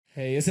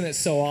Hey, isn't it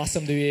so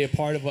awesome to be a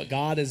part of what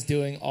God is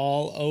doing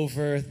all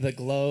over the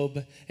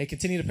globe? Hey,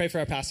 continue to pray for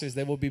our pastors.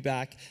 They will be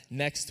back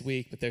next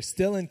week, but they're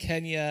still in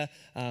Kenya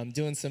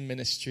doing some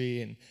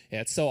ministry. And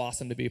yeah, it's so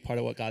awesome to be a part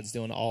of what God's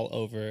doing all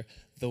over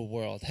the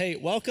world. Hey,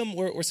 welcome.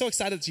 We're so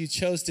excited that you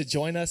chose to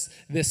join us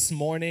this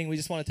morning. We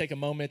just want to take a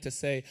moment to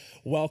say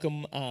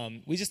welcome.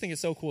 We just think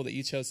it's so cool that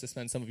you chose to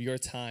spend some of your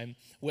time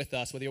with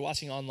us, whether you're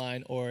watching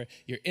online or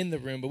you're in the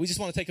room. But we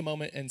just want to take a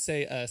moment and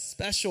say a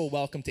special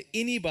welcome to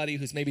anybody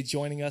who's maybe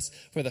joining us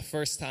for the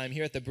first time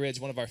here at the Bridge.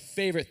 One of our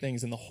favorite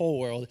things in the whole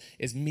world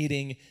is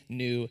meeting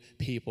new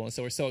people. And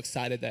so we're so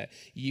excited that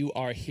you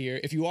are here.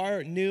 If you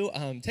are new,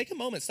 take a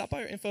moment, stop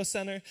by our info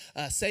center,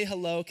 say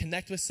hello,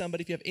 connect with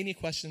somebody. If you have any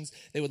questions,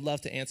 they would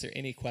love to answer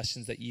any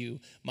questions that you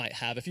might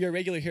have. If you're a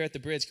regular here at the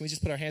Bridge, can we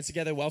just put our hands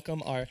together,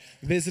 welcome our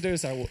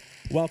visitors,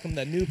 welcome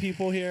the new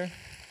people here.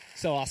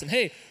 So awesome.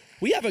 Hey,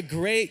 we have a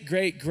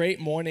great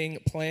morning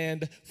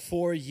planned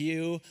for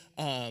you.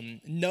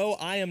 No,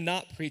 I am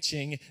not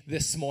preaching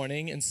this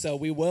morning, and so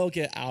we will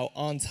get out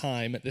on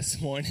time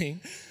this morning.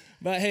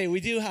 But hey, we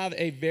do have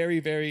a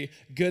very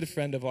good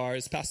friend of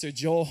ours. Pastor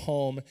Joel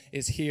Holm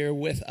is here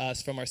with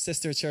us from our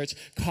sister church,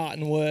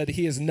 Cottonwood.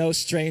 He is no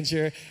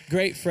stranger,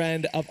 great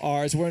friend of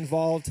ours. We're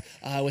involved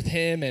with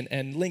him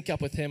and link up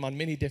with him on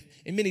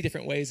in many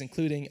different ways,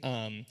 including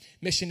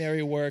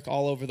missionary work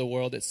all over the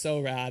world. It's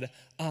so rad.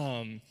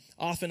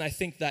 Often I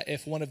think that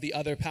if one of the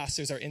other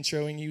pastors are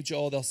introing you,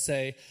 Joel, they'll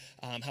say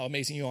how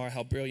amazing you are,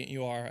 how brilliant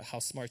you are, how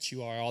smart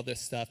you are, all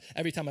this stuff.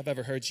 Every time I've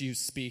ever heard you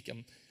speak,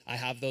 I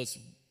have those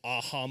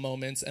aha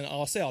moments, and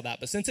I'll say all that.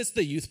 But since it's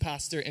the youth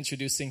pastor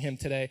introducing him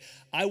today,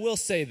 I will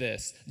say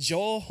this.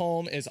 Joel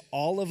Holm is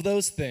all of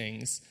those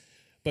things,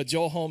 but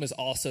Joel Holm is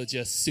also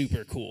just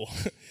super cool.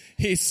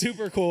 He's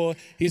super cool.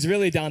 He's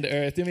really down to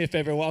earth. Do me a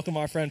favor, welcome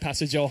our friend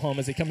Pastor Joel Holm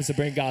as he comes to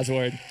bring God's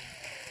word.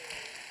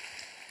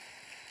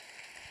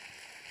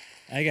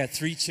 I got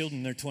 3 children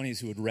in their 20s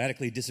who would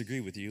radically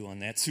disagree with you on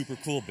that super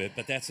cool bit,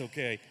 but that's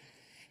okay.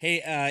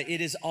 Hey,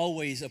 it is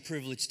always a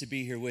privilege to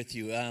be here with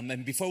you.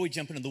 And before we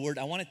jump into the word,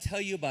 I want to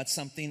tell you about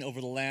something over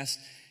the last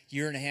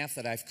year and a half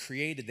that I've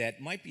created that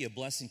might be a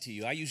blessing to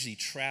you. I usually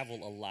travel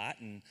a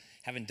lot and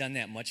haven't done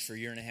that much for a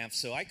year and a half.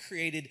 So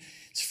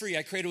it's free,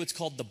 I created what's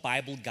called the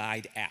Bible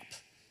Guide app.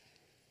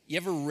 You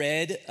ever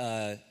read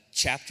a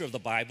chapter of the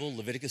Bible,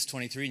 Leviticus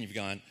 23, and you've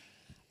gone,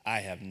 I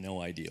have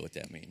no idea what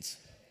that means.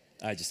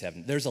 I just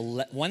haven't. There's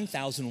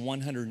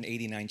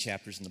 1,189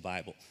 chapters in the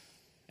Bible.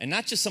 And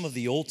not just some of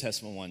the Old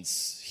Testament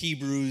ones,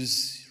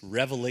 Hebrews,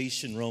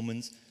 Revelation,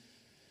 Romans.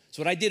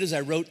 So what I did is I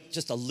wrote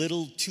just a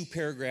little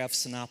 2-paragraph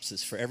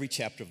synopsis for every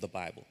chapter of the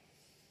Bible.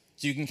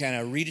 So you can kind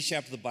of read a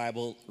chapter of the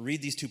Bible,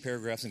 read these 2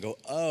 paragraphs and go,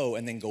 oh,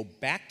 and then go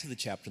back to the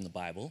chapter in the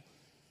Bible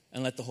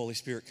and let the Holy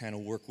Spirit kind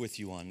of work with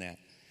you on that.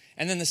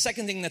 And then the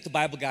second thing that the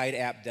Bible Guide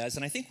app does,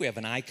 and I think we have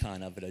an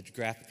icon of it, a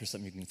graphic or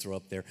something you can throw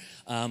up there.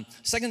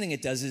 Second thing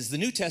it does is the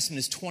New Testament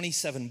is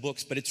 27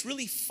 books, but it's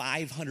really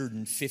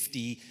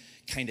 550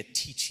 kind of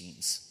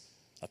teachings,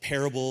 a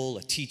parable,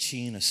 a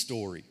teaching, a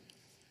story.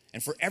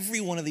 And for every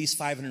one of these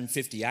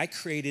 550, I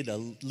created a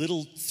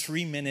little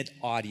 3-minute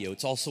audio.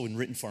 It's also in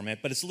written format,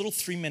 but it's a little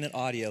 3-minute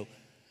audio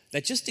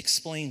that just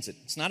explains it.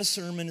 It's not a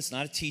sermon, it's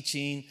not a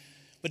teaching,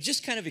 but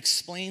just kind of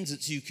explains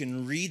it so you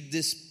can read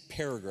this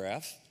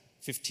paragraph,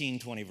 15,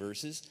 20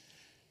 verses.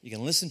 You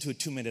can listen to a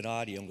 2-minute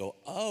audio and go,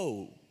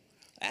 oh,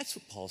 that's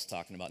what Paul's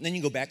talking about. And then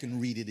you go back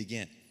and read it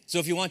again. So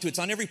if you want to, it's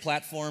on every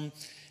platform.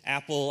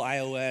 Apple,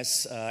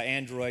 iOS,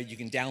 Android, you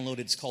can download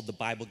it. It's called the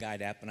Bible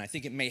Guide app, and I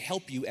think it may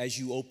help you as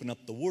you open up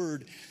the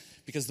Word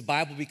because the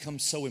Bible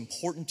becomes so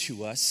important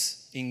to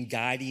us in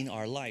guiding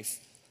our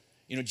life.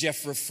 You know,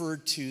 Jeff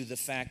referred to the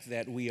fact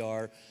that we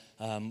are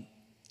on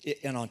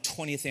our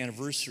 20th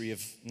anniversary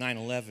of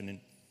 9/11, and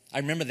I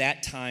remember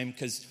that time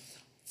because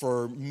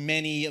for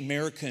many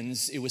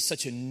Americans, it was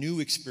such a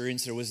new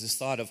experience. There was this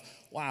thought of,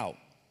 wow,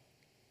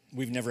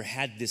 we've never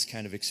had this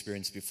kind of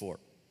experience before.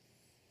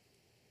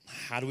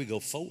 How do we go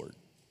forward?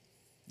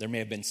 There may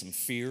have been some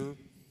fear,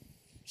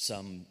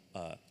 some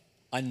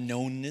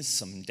unknownness,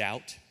 some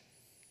doubt.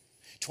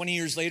 20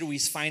 years later, we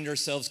find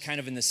ourselves kind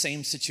of in the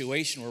same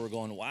situation where we're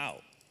going,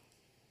 wow,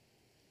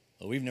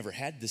 well, we've never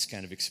had this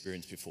kind of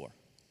experience before.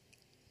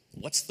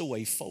 What's the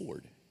way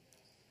forward?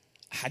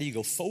 How do you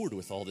go forward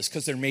with all this?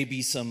 Because there may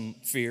be some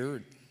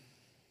fear,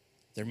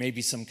 there may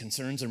be some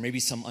concerns, there may be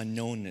some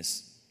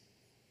unknownness.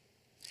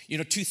 You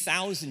know,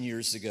 2,000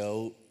 years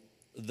ago,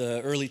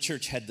 the early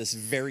church had this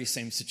very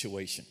same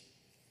situation.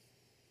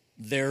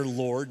 Their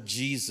Lord,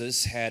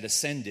 Jesus, had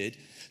ascended.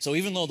 So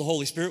even though the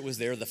Holy Spirit was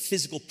there, the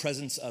physical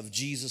presence of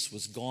Jesus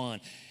was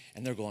gone.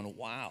 And they're going,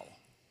 wow,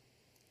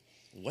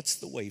 what's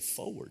the way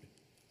forward?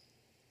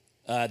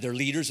 Their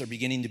leaders are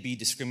beginning to be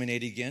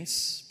discriminated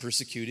against,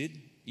 persecuted,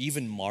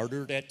 even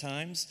martyred at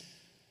times.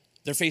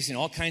 They're facing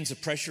all kinds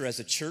of pressure as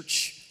a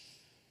church.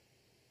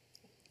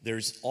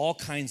 There's all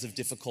kinds of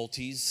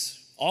difficulties,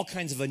 all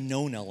kinds of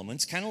unknown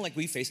elements, kind of like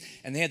we face.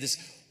 And they had this,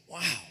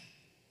 wow,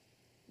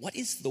 what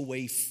is the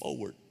way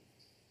forward?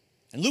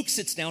 And Luke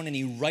sits down and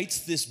he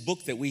writes this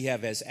book that we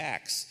have as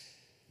Acts.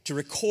 to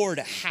record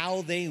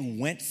how they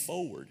went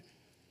forward.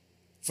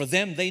 For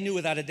them, they knew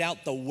without a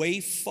doubt the way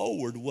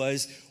forward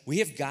was we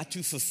have got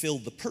to fulfill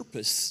the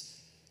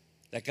purpose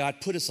that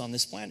God put us on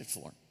this planet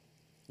for.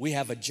 We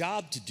have a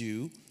job to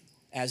do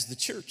as the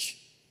church.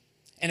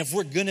 And if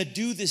we're going to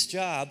do this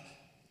job,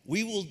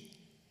 we will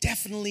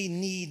definitely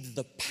need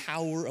the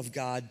power of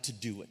God to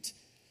do it.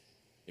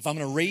 If I'm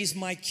going to raise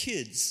my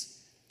kids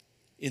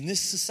in this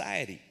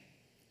society,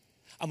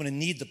 I'm going to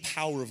need the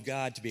power of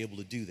God to be able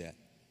to do that.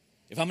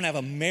 If I'm going to have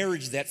a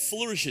marriage that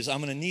flourishes,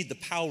 I'm going to need the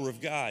power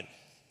of God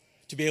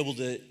to be able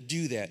to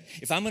do that.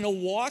 If I'm going to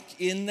walk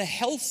in the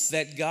health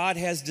that God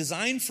has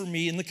designed for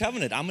me in the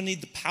covenant, I'm going to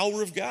need the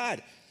power of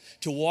God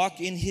to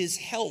walk in his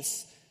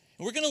health.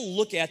 And we're going to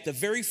look at the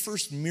very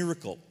first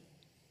miracle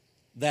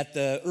that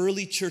the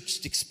early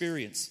church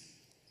experienced.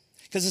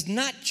 Because it's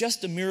not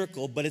just a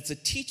miracle, but it's a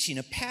teaching,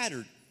 a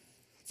pattern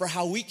for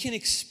how we can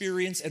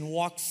experience and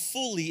walk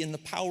fully in the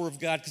power of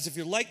God. Because if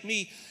you're like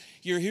me,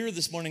 you're here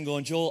this morning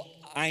going, Joel,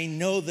 I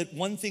know that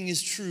one thing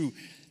is true.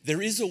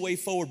 There is a way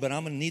forward, but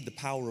I'm going to need the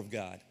power of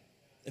God.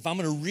 If I'm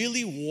going to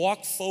really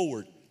walk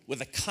forward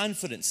with a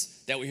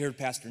confidence that we heard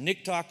Pastor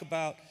Nick talk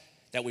about,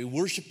 that we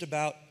worshiped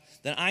about,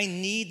 then I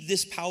need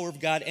this power of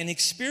God. And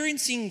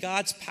experiencing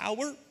God's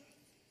power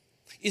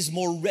is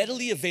more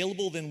readily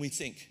available than we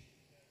think.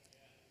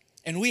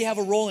 And we have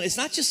a role in it. It's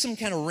not just some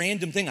kind of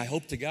random thing. I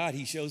hope to God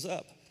he shows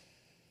up.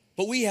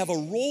 But we have a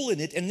role in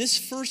it. And this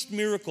first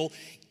miracle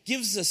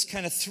gives us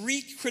kind of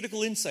three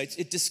critical insights.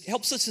 It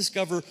helps us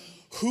discover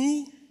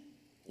who,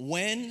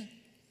 when,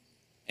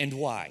 and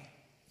why.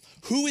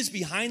 Who is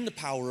behind the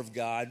power of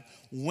God?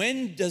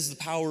 When does the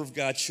power of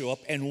God show up?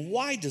 And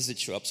why does it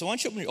show up? So why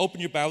don't you open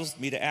your Bibles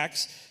with me to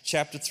Acts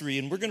chapter 3,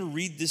 and we're going to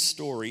read this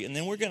story, and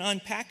then we're going to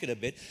unpack it a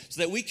bit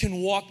so that we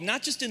can walk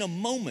not just in a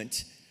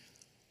moment,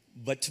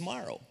 but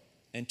tomorrow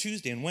and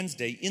Tuesday and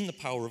Wednesday in the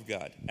power of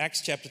God.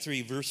 Acts chapter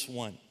 3, verse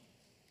 1.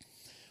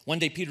 One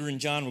day Peter and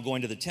John were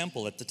going to the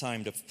temple at the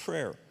time of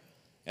prayer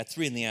at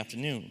 3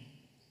 p.m.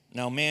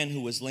 Now a man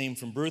who was lame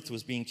from birth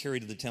was being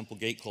carried to the temple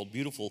gate called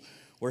Beautiful,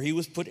 where he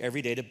was put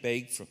every day to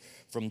beg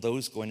from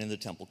those going into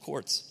the temple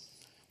courts.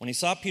 When he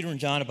saw Peter and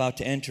John about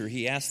to enter,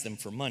 he asked them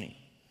for money.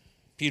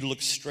 Peter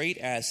looked straight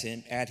at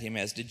him,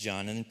 as did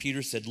John, and then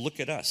Peter said, "Look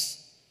at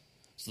us."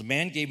 So the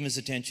man gave him his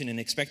attention and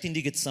expecting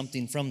to get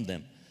something from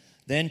them.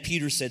 Then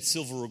Peter said,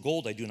 "Silver or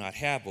gold I do not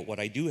have, but what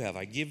I do have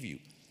I give you.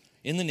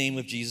 In the name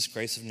of Jesus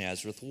Christ of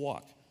Nazareth,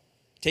 walk."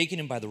 Taking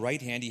him by the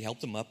right hand, he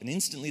helped him up, and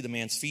instantly the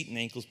man's feet and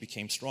ankles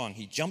became strong.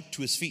 He jumped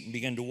to his feet and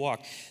began to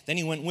walk. Then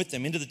he went with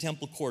them into the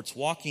temple courts,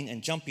 walking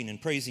and jumping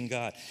and praising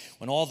God.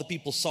 When all the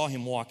people saw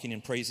him walking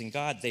and praising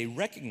God, they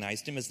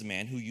recognized him as the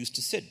man who used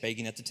to sit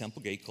begging at the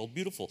temple gate called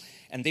Beautiful.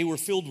 And they were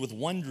filled with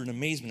wonder and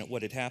amazement at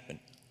what had happened.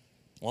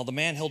 While the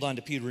man held on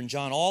to Peter and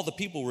John, all the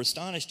people were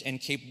astonished and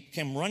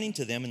came running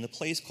to them in the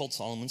place called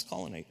Solomon's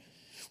Colonnade.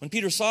 When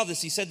Peter saw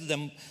this, he said to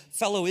them,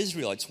 "Fellow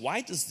Israelites, why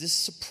does this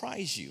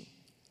surprise you?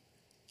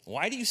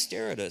 Why do you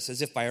stare at us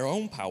as if by our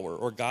own power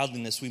or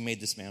godliness we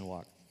made this man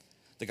walk?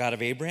 The God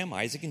of Abraham,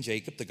 Isaac, and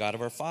Jacob, the God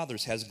of our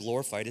fathers, has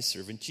glorified his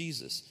servant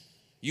Jesus.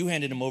 You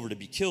handed him over to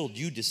be killed.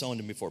 You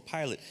disowned him before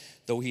Pilate,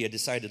 though he had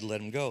decided to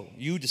let him go.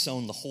 You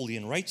disowned the holy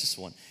and righteous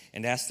one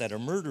and asked that a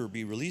murderer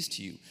be released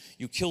to you.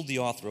 You killed the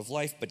author of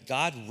life, but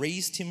God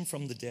raised him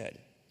from the dead.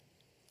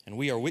 And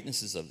we are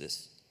witnesses of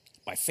this.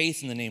 By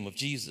faith in the name of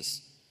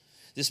Jesus,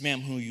 this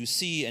man whom you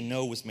see and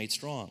know was made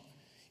strong.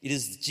 It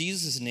is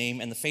Jesus'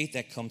 name and the faith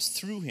that comes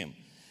through him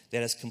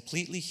that has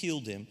completely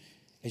healed him,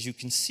 as you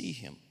can see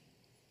him."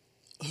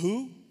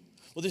 Who?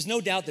 Well, there's no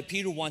doubt that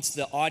Peter wants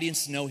the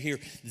audience to know here,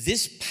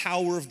 this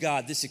power of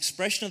God, this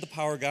expression of the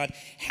power of God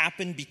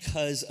happened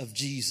because of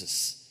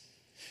Jesus.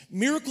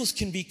 Miracles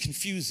can be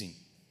confusing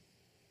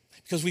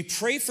because we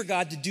pray for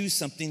God to do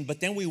something,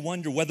 but then we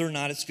wonder whether or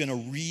not it's going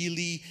to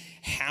really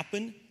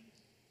happen.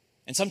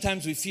 And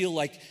sometimes we feel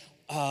like,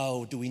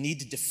 oh, do we need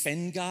to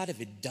defend God if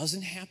it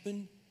doesn't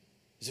happen?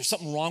 Is there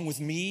something wrong with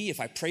me if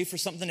I pray for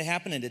something to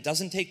happen and it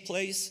doesn't take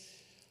place?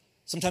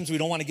 Sometimes we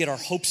don't want to get our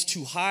hopes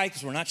too high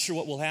because we're not sure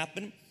what will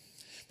happen.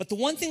 But the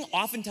one thing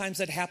oftentimes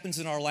that happens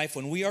in our life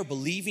when we are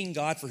believing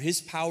God for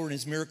his power and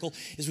his miracle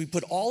is we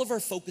put all of our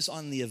focus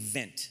on the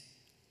event.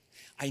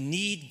 I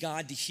need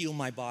God to heal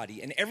my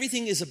body. And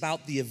everything is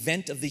about the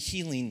event of the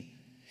healing.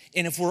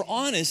 And if we're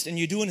honest and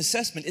you do an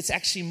assessment, it's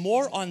actually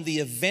more on the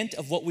event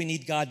of what we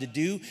need God to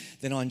do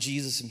than on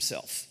Jesus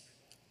himself.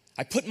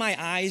 I put my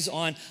eyes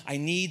on, I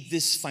need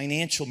this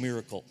financial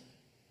miracle.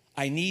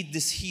 I need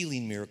this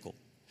healing miracle.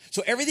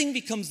 So everything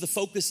becomes the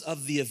focus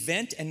of the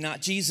event and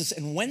not Jesus.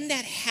 And when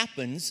that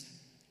happens,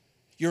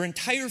 your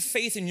entire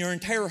faith and your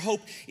entire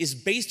hope is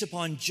based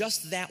upon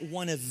just that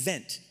one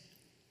event.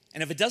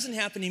 And if it doesn't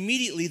happen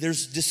immediately,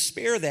 there's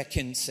despair that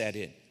can set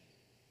in.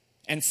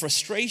 And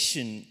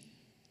frustration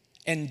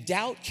and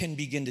doubt can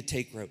begin to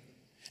take root.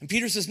 And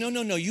Peter says, no,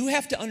 you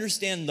have to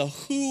understand the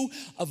who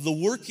of the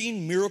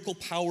working miracle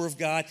power of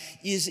God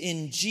is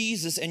in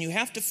Jesus, and you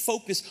have to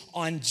focus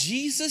on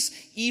Jesus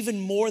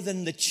even more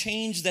than the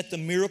change that the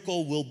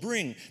miracle will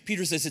bring.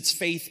 Peter says it's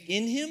faith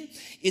in him,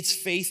 it's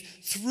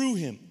faith through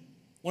him.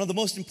 One of the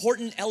most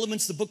important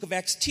elements the book of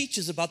Acts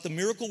teaches about the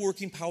miracle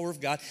working power of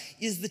God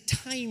is the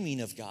timing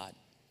of God.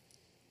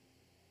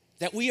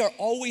 That we are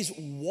always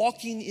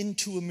walking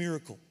into a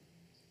miracle.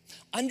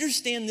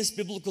 Understand this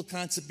biblical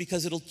concept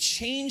because it'll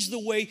change the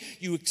way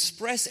you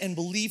express and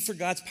believe for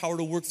God's power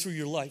to work through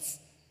your life.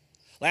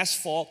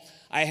 Last fall,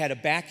 I had a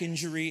back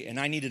injury and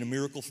I needed a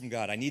miracle from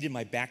God. I needed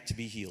my back to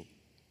be healed.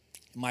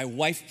 My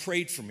wife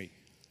prayed for me.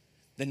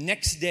 The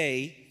next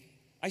day,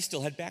 I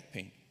still had back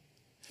pain.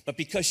 But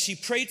because she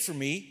prayed for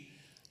me,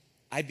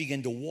 I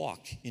began to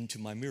walk into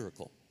my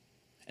miracle.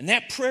 And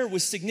that prayer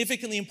was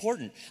significantly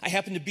important. I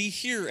happened to be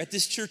here at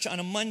this church on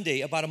a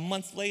Monday about a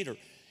month later,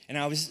 and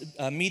I was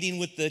meeting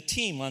with the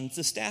team on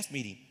the staff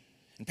meeting.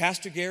 And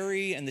Pastor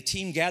Gary and the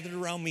team gathered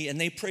around me, and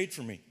they prayed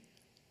for me.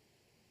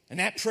 And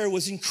that prayer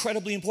was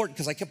incredibly important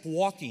because I kept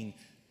walking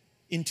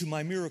into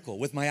my miracle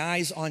with my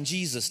eyes on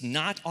Jesus,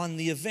 not on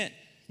the event.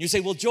 You say,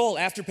 well, Joel,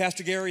 after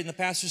Pastor Gary and the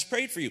pastors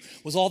prayed for you,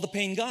 was all the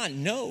pain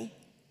gone? No,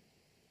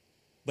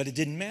 but it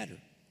didn't matter.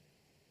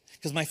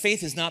 Because my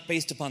faith is not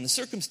based upon the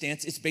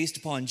circumstance, it's based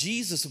upon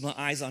Jesus with my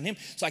eyes on him.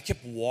 So I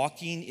kept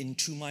walking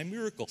into my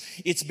miracle.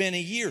 It's been a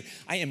year.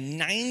 I am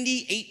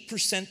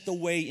 98% the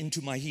way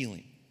into my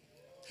healing.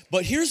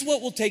 But here's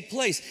what will take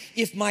place.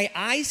 If my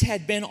eyes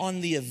had been on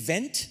the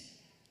event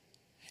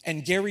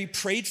and Gary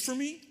prayed for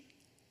me,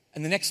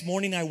 and the next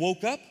morning I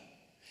woke up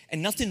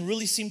and nothing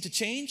really seemed to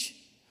change,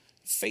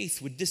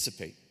 faith would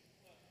dissipate.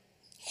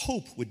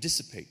 Hope would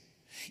dissipate.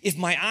 If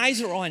my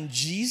eyes are on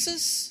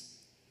Jesus,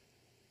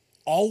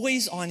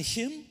 always on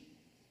him,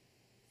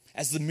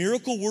 as the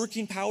miracle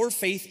working power,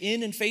 faith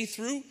in and faith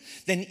through,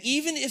 then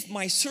even if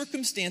my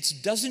circumstance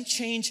doesn't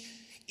change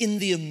in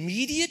the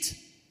immediate,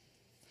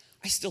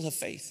 I still have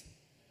faith.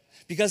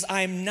 Because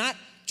I'm not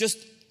just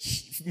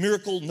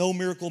miracle, no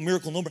miracle,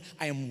 miracle, no miracle.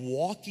 I am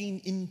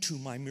walking into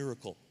my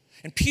miracle.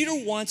 And Peter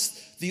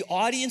wants the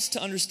audience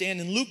to understand,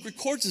 and Luke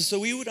records this so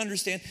we would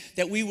understand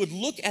that we would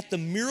look at the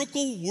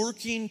miracle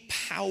working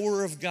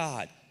power of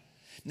God.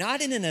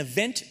 Not in an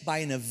event by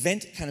an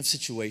event kind of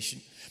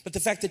situation, but the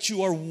fact that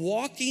you are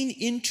walking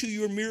into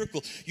your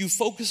miracle. You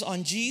focus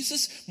on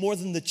Jesus more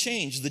than the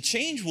change. The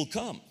change will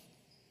come.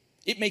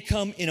 It may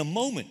come in a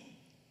moment.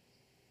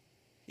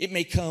 It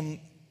may come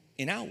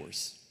in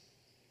hours.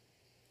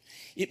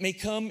 It may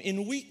come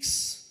in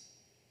weeks.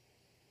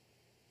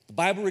 The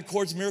Bible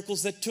records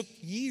miracles that took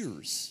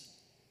years.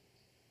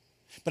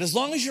 But as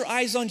long as your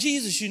eyes on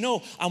Jesus, you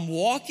know, I'm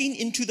walking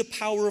into the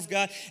power of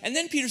God. And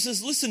then Peter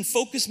says, listen,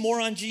 focus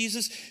more on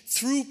Jesus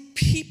through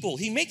people.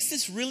 He makes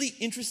this really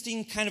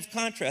interesting kind of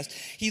contrast.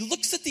 He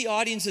looks at the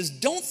audience and says,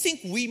 don't think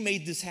we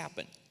made this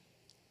happen.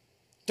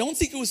 Don't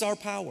think it was our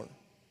power.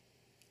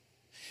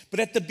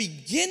 But at the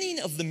beginning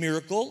of the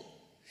miracle,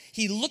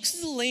 he looks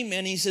at the lame man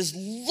and he says,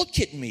 look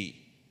at me.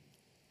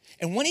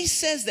 And when he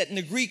says that in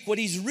the Greek, what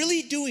he's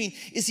really doing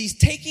is he's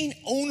taking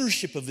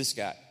ownership of this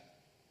guy.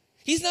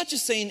 He's not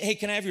just saying, hey,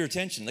 can I have your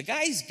attention? The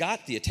guy's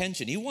got the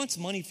attention. He wants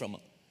money from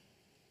him.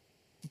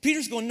 But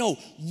Peter's going, no,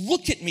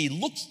 look at me,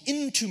 look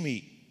into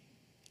me.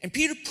 And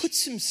Peter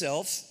puts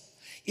himself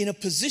in a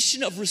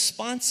position of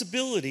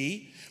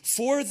responsibility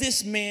for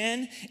this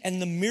man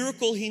and the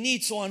miracle he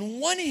needs. So on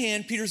one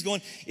hand, Peter's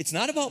going, it's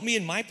not about me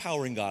and my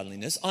power and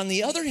godliness. On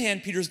the other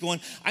hand, Peter's going,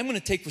 I'm going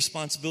to take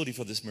responsibility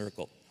for this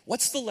miracle.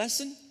 What's the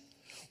lesson?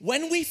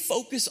 When we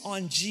focus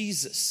on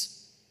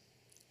Jesus,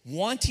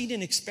 wanting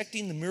and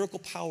expecting the miracle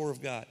power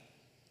of God,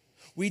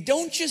 we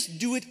don't just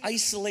do it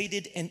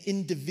isolated and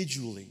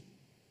individually.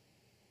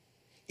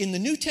 In the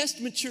New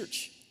Testament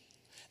church,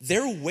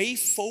 their way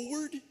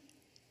forward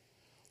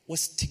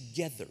was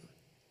together.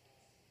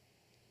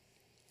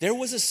 There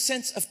was a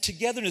sense of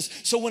togetherness.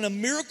 So when a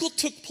miracle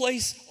took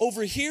place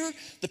over here,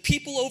 the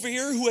people over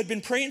here who had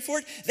been praying for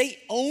it, they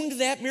owned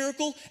that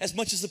miracle as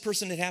much as the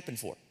person it happened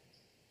for.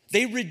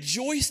 They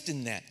rejoiced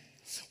in that.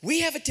 We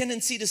have a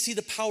tendency to see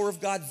the power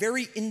of God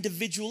very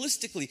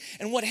individualistically.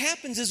 And what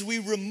happens is we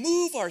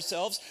remove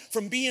ourselves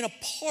from being a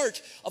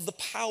part of the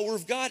power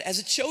of God as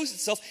it shows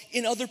itself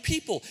in other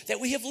people that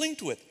we have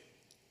linked with.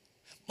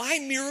 My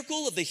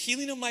miracle of the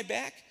healing of my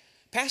back,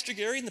 Pastor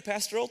Gary and the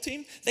pastoral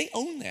team, they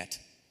own that.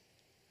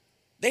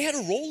 They had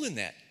a role in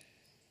that.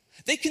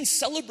 They can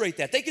celebrate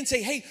that. They can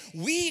say, hey,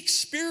 we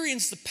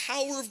experienced the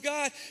power of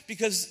God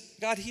because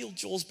God healed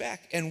Joel's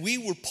back. And we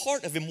were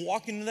part of him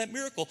walking into that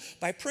miracle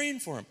by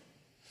praying for him.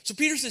 So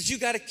Peter says, you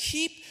got to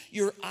keep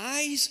your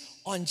eyes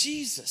on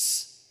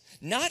Jesus,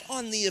 not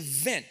on the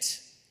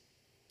event.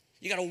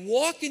 You got to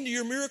walk into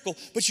your miracle,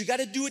 but you got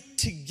to do it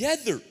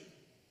together.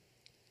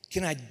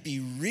 Can I be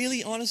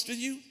really honest with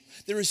you?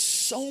 There is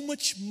so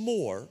much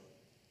more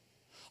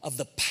of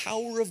the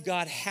power of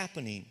God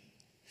happening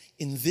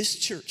in this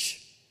church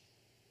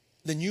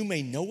than you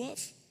may know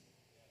of,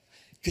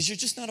 because you're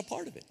just not a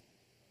part of it.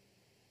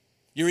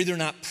 You're either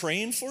not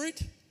praying for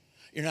it,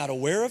 you're not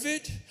aware of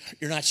it,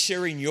 you're not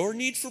sharing your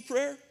need for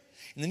prayer.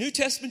 In the New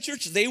Testament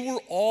church, they were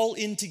all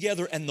in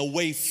together, and the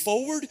way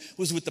forward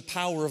was with the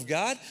power of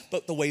God,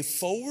 but the way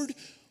forward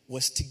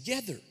was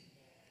together.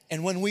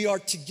 And when we are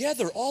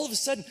together, all of a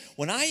sudden,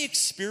 when I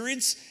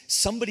experience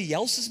somebody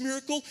else's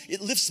miracle,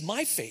 it lifts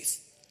my faith.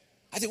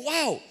 I think,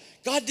 wow,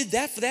 God did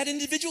that for that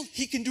individual.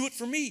 He can do it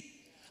for me.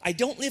 I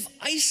don't live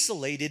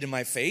isolated in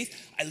my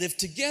faith. I live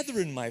together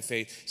in my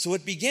faith. So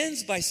it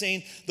begins by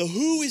saying, the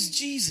who is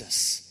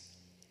Jesus.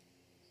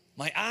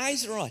 My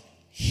eyes are on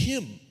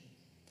him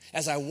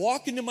as I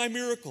walk into my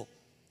miracle.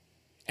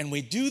 And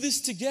we do this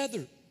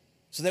together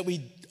so that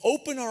we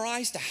open our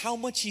eyes to how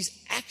much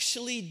he's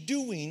actually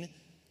doing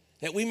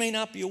that we may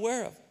not be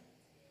aware of.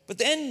 But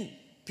then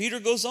Peter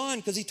goes on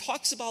because he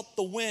talks about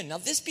the when. Now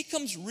this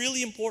becomes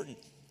really important.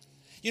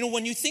 You know,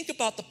 when you think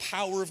about the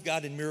power of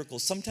God in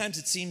miracles, sometimes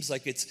it seems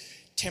like it's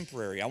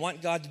temporary. I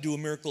want God to do a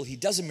miracle. He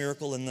does a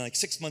miracle, and like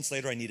 6 months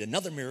later, I need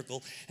another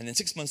miracle. And then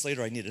 6 months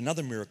later, I need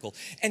another miracle.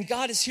 And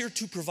God is here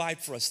to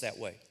provide for us that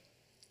way.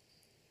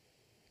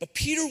 But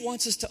Peter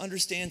wants us to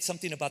understand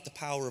something about the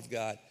power of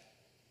God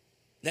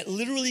that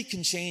literally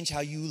can change how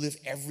you live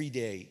every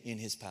day in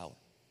his power.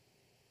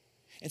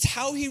 It's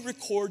how he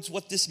records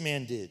what this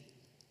man did.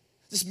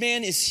 This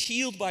man is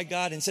healed by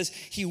God and says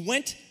he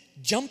went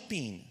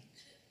jumping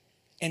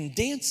and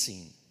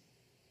dancing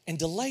and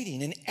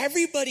delighting. And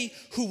everybody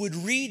who would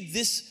read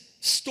this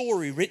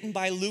story written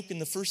by Luke in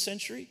the first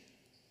century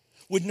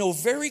would know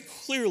very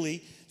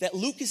clearly that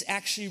Luke is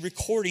actually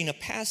recording a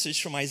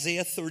passage from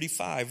Isaiah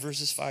 35,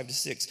 verses 5 to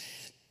 6.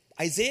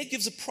 Isaiah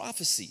gives a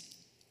prophecy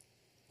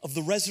of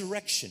the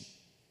resurrection.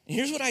 And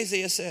here's what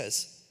Isaiah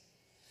says.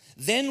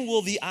 Then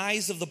will the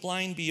eyes of the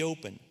blind be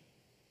open,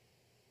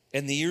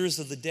 and the ears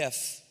of the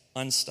deaf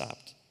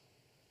unstopped.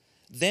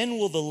 Then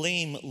will the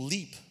lame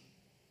leap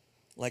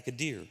like a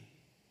deer,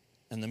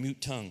 and the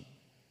mute tongue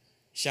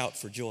shout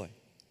for joy.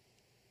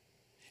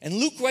 And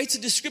Luke writes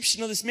a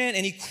description of this man,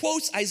 and he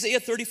quotes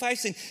Isaiah 35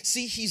 saying,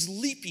 see, he's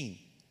leaping.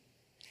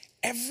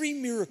 Every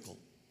miracle,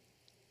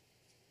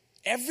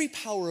 every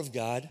power of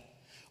God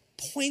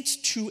points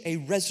to a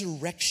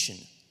resurrection.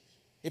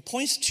 It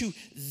points to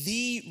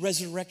the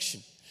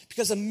resurrection.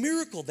 Because a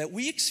miracle that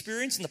we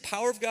experience and the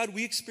power of God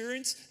we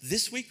experience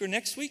this week or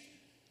next week,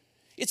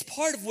 it's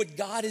part of what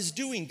God is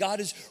doing.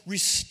 God is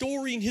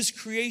restoring his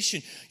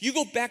creation. You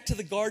go back to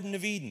the Garden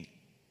of Eden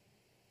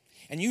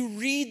and you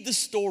read the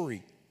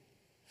story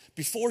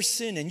before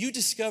sin and you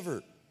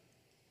discover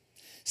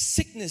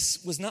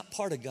sickness was not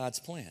part of God's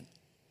plan.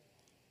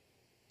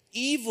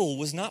 Evil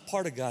was not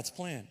part of God's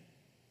plan.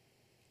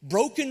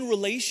 Broken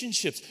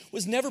relationships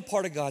was never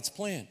part of God's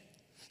plan.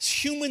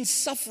 Human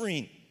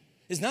suffering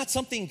is not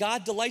something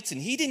God delights in.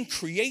 He didn't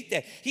create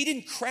that. He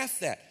didn't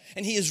craft that.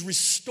 And he is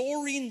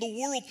restoring the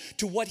world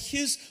to what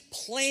his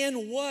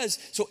plan was.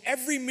 So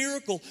every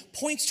miracle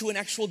points to an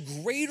actual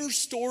greater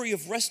story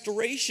of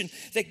restoration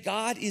that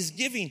God is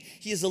giving.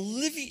 He is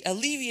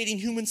alleviating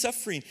human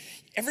suffering.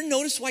 Ever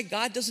notice why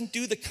God doesn't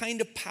do the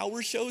kind of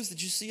power shows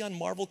that you see on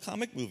Marvel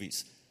comic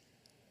movies?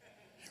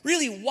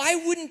 Really, why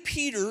wouldn't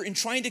Peter, in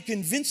trying to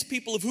convince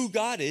people of who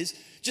God is,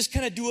 just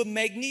kind of do a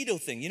Magneto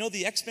thing? You know,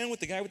 the X-Men with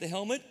the guy with the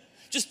helmet?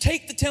 Just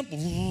take the temple,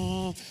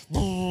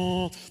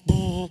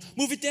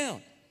 move it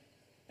down.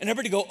 And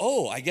everybody go,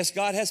 oh, I guess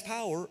God has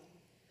power.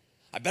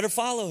 I better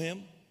follow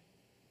him.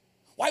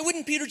 Why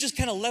wouldn't Peter just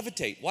kind of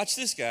levitate? Watch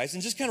this, guys,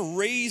 and just kind of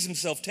raise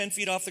himself 10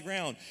 feet off the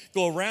ground,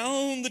 go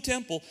around the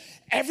temple.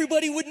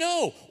 Everybody would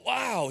know,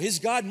 wow, his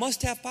God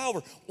must have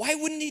power. Why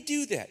wouldn't he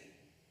do that?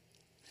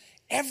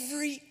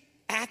 Every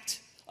act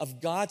of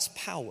God's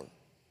power,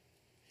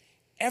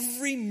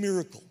 every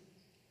miracle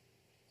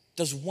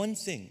does one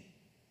thing.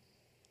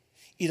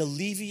 It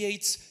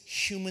alleviates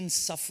human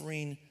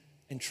suffering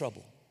and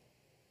trouble.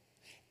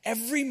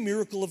 Every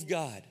miracle of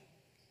God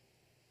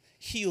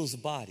heals the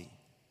body,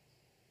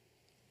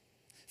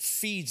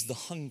 feeds the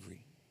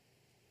hungry,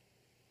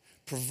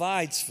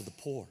 provides for the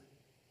poor.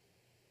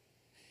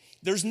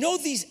 There's no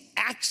these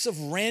acts of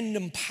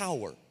random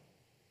power.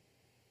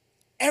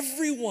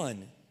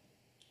 Everyone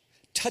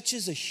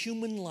touches a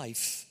human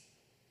life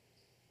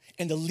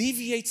and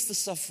alleviates the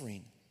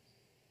suffering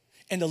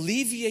and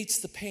alleviates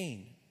the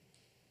pain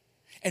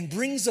and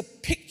brings a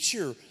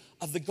picture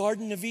of the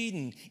Garden of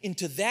Eden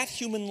into that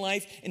human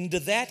life, into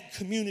that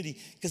community,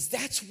 because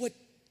that's what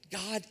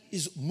God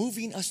is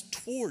moving us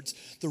towards.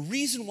 The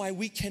reason why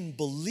we can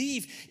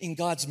believe in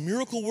God's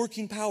miracle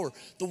working power,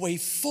 the way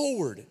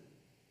forward,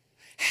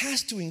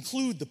 has to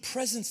include the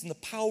presence and the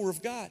power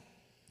of God,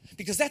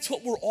 because that's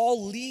what we're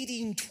all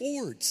leading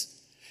towards.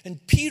 And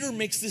Peter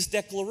makes this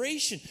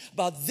declaration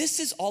about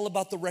this is all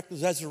about the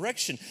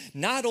resurrection.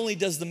 Not only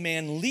does the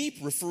man leap,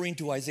 referring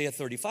to Isaiah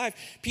 35,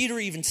 Peter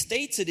even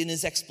states it in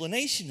his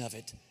explanation of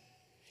it.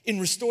 In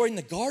restoring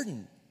the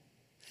garden,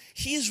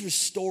 he is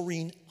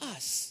restoring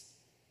us.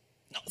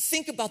 Now,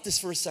 think about this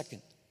for a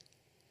second.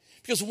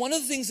 Because one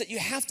of the things that you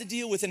have to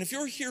deal with, and if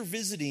you're here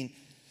visiting,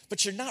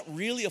 but you're not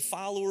really a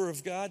follower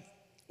of God,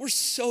 we're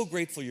so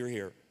grateful you're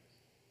here.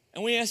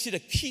 And we ask you to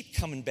keep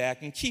coming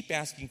back and keep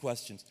asking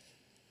questions.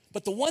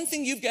 But the one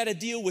thing you've got to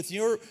deal with,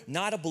 you're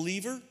not a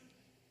believer,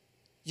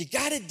 you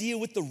got to deal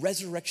with the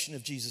resurrection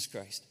of Jesus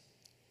Christ.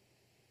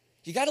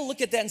 You got to look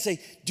at that and say,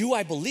 do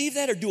I believe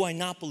that or do I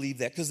not believe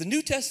that? Because the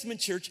New Testament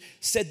church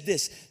said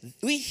this: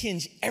 we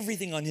hinge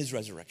everything on his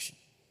resurrection.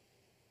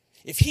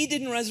 If he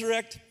didn't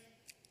resurrect,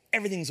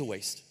 everything's a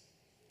waste.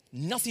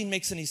 Nothing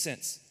makes any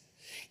sense.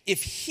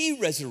 If he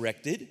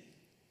resurrected,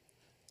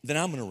 then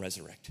I'm going to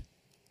resurrect.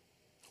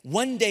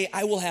 One day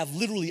I will have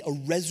literally a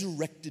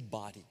resurrected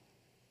body.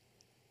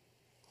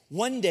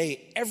 One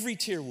day every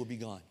tear will be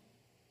gone.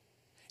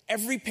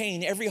 Every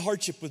pain, every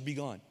hardship will be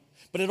gone.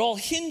 But it all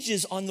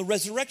hinges on the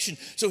resurrection.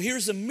 So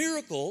here's a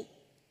miracle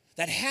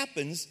that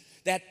happens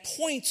that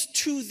points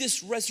to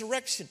this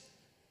resurrection.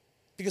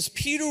 Because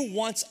Peter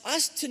wants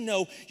us to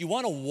know, you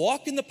want to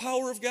walk in the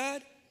power of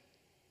God?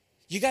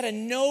 You got to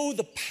know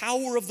the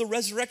power of the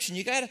resurrection.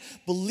 You got to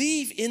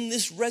believe in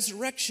this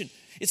resurrection.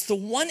 It's the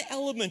one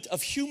element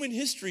of human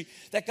history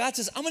that God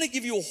says, I'm going to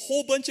give you a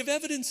whole bunch of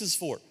evidences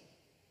for.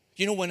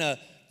 You know, when a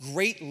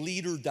great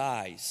leader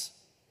dies,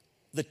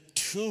 the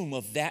tomb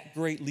of that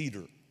great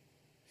leader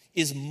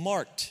is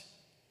marked,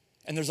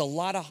 and there's a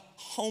lot of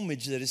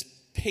homage that is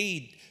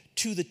paid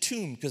to the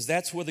tomb because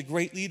that's where the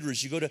great leader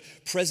is. You go to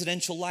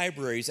presidential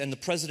libraries and the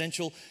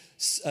presidential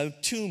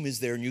tomb is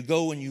there, and you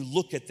go and you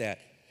look at that.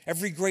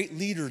 Every great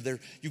leader there,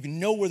 you can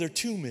know where their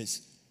tomb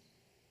is.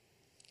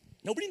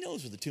 Nobody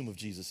knows where the tomb of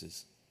Jesus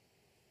is.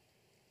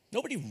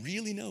 Nobody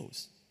really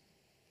knows.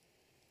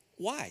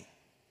 Why?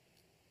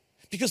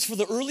 Because for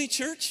the early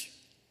church,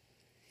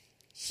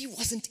 he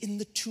wasn't in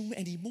the tomb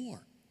anymore.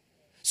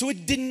 So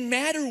it didn't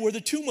matter where the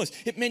tomb was.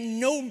 It meant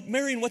no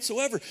marrying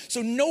whatsoever.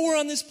 So nowhere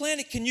on this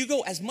planet can you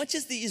go. As much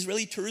as the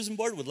Israeli Tourism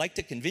Board would like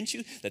to convince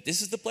you that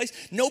this is the place,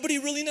 nobody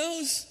really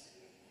knows.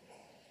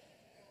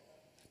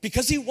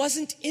 Because he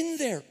wasn't in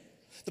there.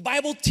 The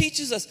Bible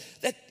teaches us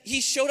that he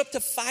showed up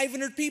to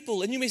 500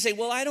 people. And you may say,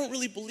 well, I don't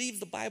really believe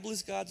the Bible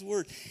is God's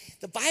word.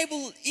 The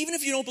Bible, even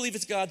if you don't believe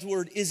it's God's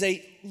word, is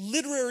a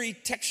literary,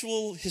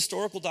 textual,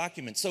 historical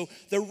document. So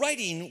they're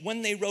writing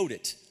when they wrote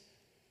it.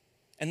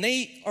 And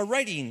they are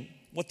writing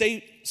what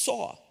they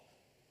saw.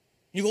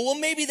 You go, well,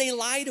 maybe they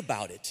lied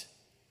about it.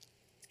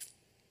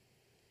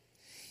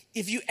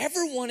 If you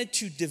ever wanted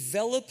to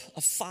develop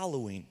a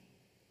following,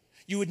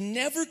 you would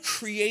never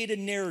create a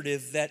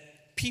narrative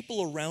that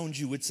people around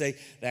you would say,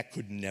 that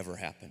could never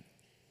happen.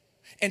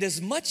 And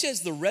as much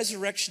as the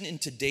resurrection in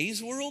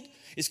today's world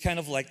is kind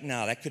of like,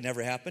 no, that could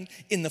never happen,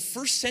 in the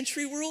first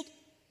century world,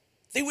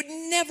 they would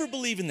never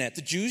believe in that.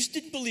 The Jews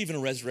didn't believe in a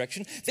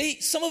resurrection.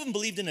 Some of them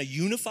believed in a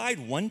unified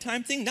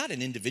one-time thing, not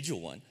an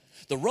individual one.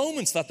 The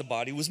Romans thought the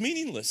body was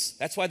meaningless.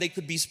 That's why they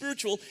could be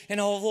spiritual and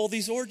have all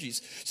these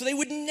orgies. So they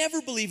would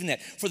never believe in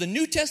that. For the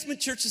New Testament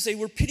church to say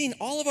we're pitting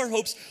all of our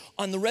hopes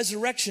on the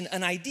resurrection,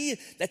 an idea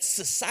that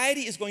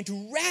society is going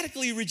to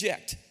radically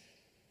reject.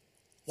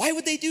 Why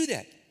would they do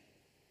that?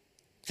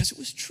 Because it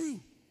was true.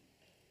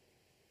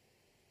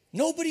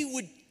 Nobody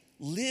would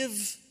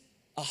live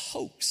a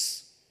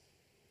hoax.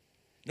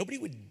 Nobody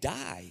would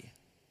die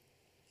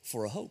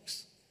for a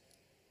hoax.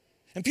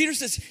 And Peter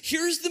says,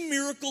 here's the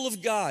miracle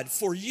of God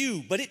for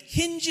you, but it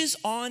hinges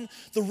on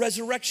the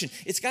resurrection.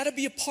 It's got to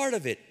be a part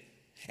of it.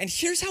 And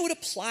here's how it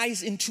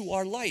applies into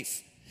our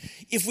life.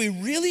 If we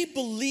really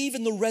believe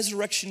in the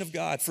resurrection of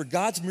God, for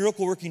God's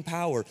miracle working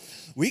power,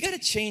 we got to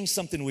change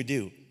something we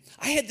do.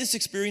 I had this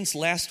experience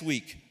last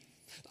week.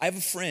 I have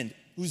a friend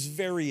who's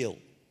very ill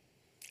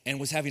and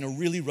was having a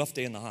really rough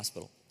day in the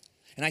hospital.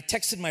 And I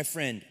texted my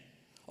friend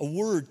a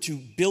word to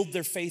build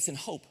their faith and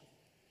hope.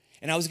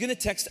 And I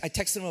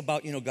texted him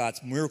about,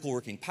 God's miracle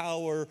working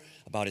power,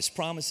 about his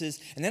promises.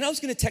 And then I was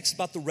going to text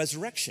about the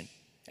resurrection.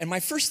 And my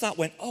first thought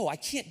went, I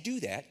can't do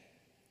that.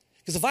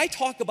 Because if I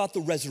talk about the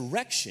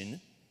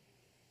resurrection,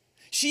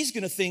 she's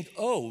going to think,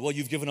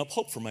 you've given up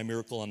hope for my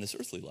miracle on this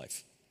earthly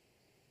life.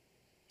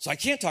 So I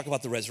can't talk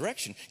about the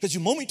resurrection. Because the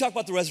moment you talk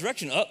about the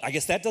resurrection, I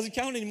guess that doesn't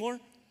count anymore.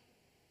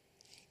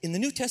 In the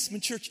New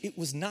Testament church, it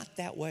was not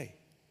that way.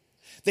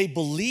 They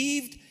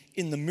believed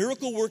in the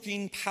miracle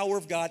working power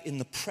of God in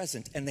the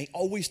present, and they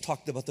always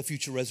talked about the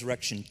future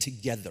resurrection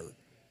together.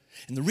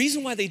 And the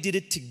reason why they did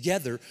it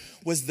together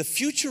was the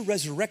future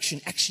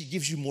resurrection actually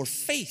gives you more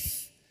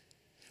faith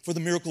for the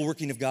miracle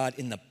working of God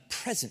in the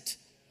present,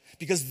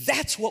 because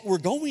that's what we're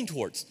going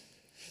towards.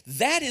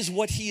 That is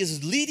what he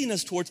is leading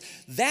us towards.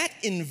 That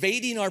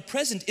invading our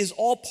present is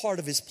all part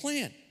of his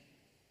plan.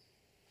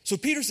 So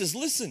Peter says,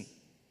 listen,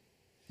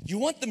 you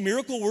want the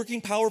miracle working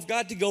power of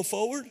God to go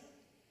forward?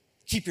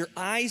 Keep your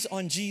eyes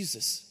on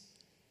Jesus.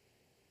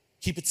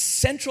 Keep it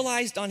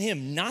centralized on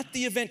him, not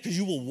the event, because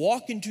you will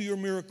walk into your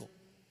miracle.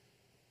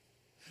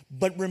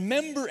 But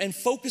remember and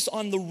focus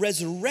on the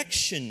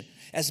resurrection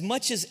as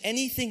much as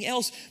anything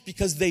else,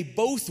 because they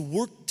both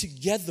work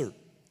together.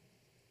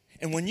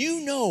 And when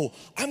you know,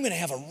 I'm going to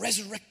have a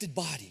resurrected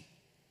body,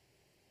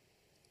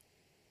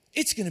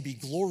 it's going to be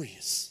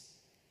glorious.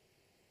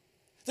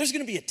 There's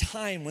going to be a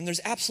time when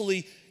there's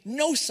absolutely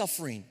no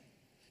suffering,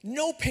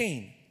 no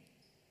pain.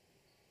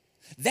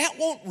 That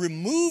won't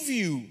remove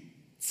you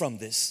from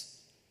this.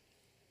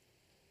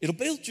 It'll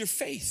build your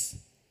faith.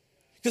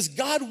 Because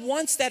God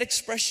wants that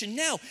expression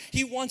now.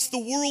 He wants the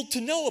world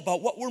to know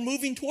about what we're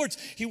moving towards.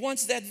 He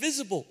wants that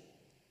visible.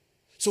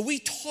 So we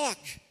talk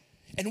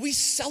and we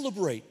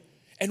celebrate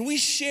and we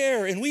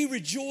share and we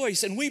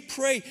rejoice and we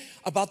pray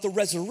about the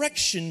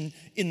resurrection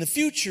in the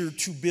future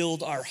to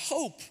build our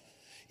hope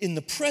in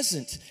the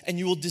present. And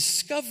you will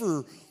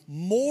discover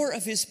more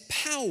of his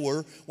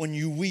power when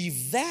you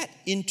weave that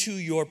into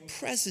your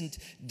present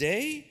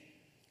day.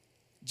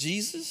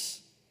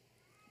 Jesus,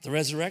 the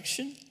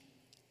resurrection.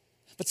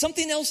 But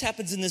something else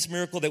happens in this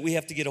miracle that we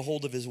have to get a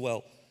hold of as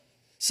well.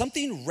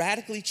 Something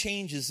radically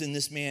changes in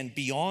this man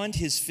beyond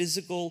his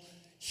physical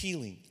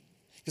healing.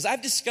 Because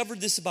I've discovered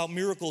this about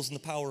miracles and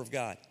the power of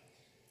God.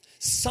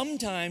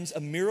 Sometimes a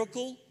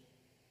miracle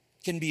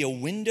can be a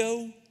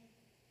window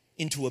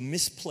into a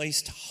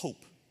misplaced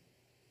hope.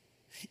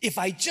 If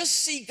I just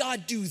see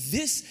God do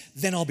this,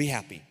 then I'll be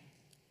happy.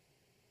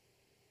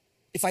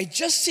 If I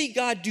just see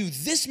God do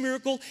this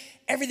miracle,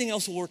 everything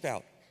else will work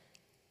out.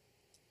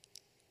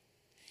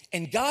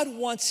 And God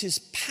wants his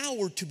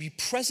power to be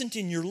present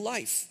in your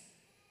life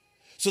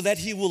so that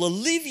he will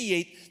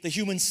alleviate the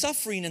human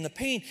suffering and the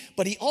pain,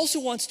 but he also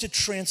wants to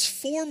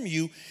transform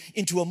you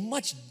into a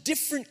much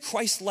different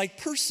Christ-like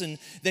person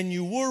than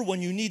you were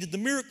when you needed the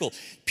miracle.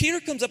 Peter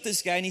comes up to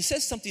this guy and he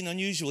says something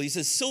unusual. He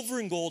says, "Silver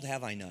and gold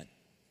have I none."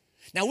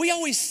 Now, we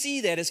always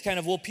see that as kind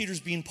of, well, Peter's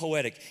being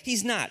poetic.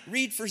 He's not.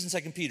 Read 1st and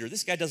 2nd Peter.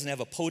 This guy doesn't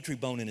have a poetry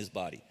bone in his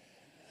body.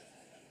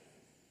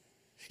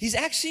 He's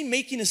actually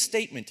making a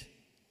statement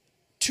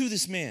to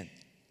this man.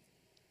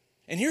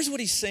 And here's what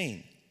he's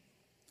saying.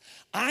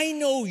 I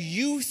know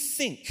you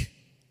think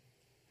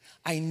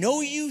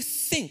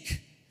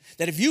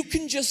that if you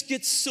can just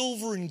get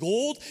silver and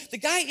gold, the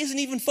guy isn't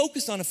even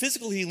focused on a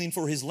physical healing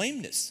for his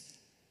lameness.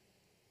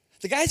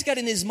 The guy's got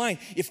in his mind,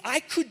 if I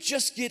could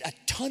just get a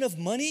ton of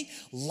money,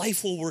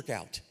 life will work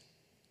out.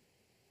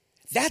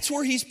 That's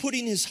where he's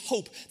putting his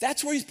hope.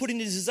 That's where he's putting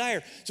his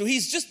desire. So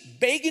he's just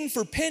begging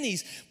for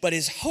pennies, but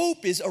his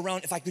hope is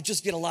around, if I could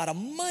just get a lot of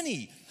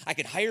money, I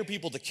could hire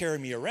people to carry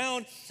me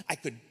around, I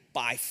could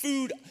buy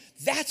food.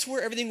 That's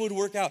where everything would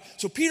work out.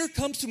 So Peter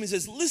comes to him and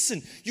says,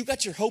 listen, you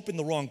got your hope in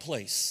the wrong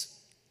place.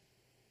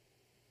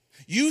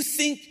 You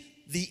think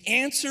the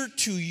answer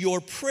to your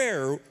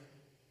prayer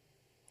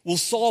will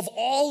solve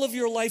all of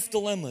your life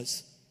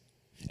dilemmas.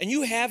 And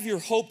you have your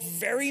hope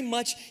very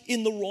much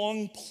in the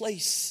wrong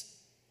place.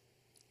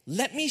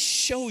 Let me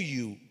show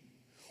you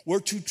where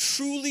to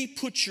truly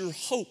put your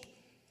hope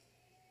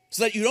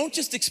so that you don't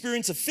just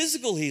experience a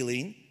physical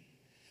healing,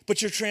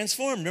 but you're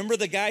transformed. Remember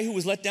the guy who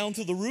was let down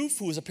through the roof,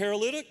 who was a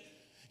paralytic?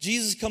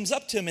 Jesus comes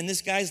up to him, and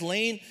this guy's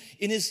laying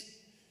in his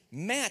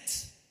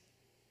mat.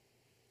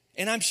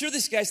 And I'm sure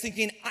this guy's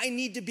thinking, I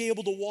need to be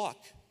able to walk.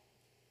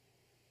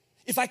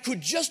 If I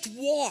could just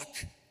walk,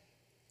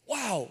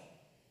 wow,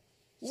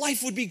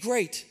 life would be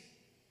great.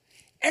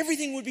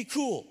 Everything would be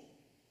cool.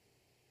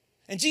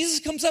 And Jesus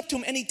comes up to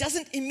him, and he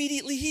doesn't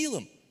immediately heal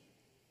him.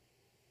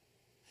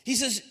 He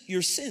says,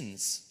 your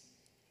sins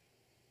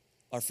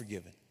are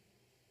forgiven.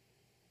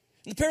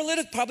 And the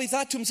paralytic probably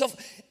thought to himself,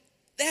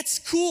 that's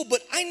cool,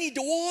 but I need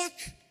to walk.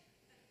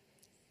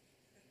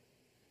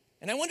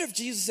 And I wonder if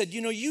Jesus said,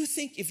 you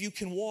think if you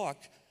can walk,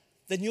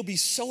 then you'll be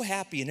so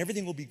happy and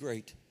everything will be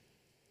great.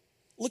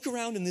 Look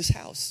around in this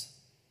house.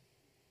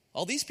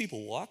 All these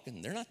people walk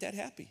and they're not that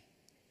happy.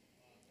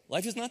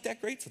 Life is not that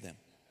great for them.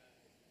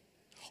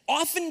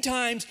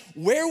 Oftentimes,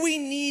 where we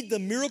need the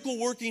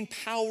miracle-working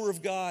power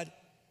of God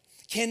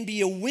can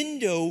be a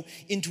window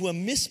into a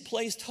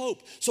misplaced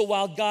hope. So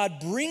while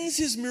God brings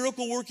his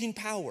miracle-working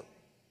power,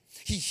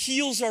 he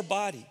heals our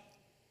body,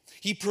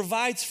 he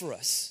provides for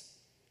us,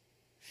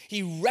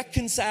 he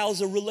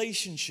reconciles a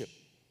relationship,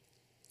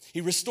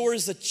 he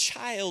restores a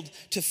child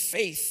to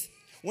faith.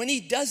 When he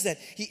does that,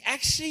 he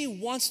actually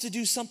wants to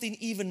do something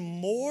even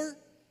more.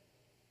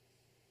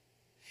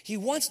 He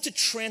wants to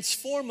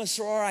transform us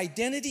so our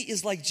identity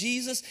is like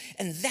Jesus,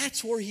 and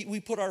that's where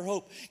we put our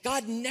hope.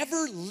 God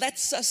never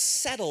lets us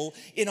settle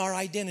in our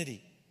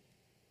identity.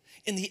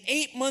 In the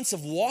 8 months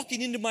of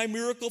walking into my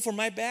miracle for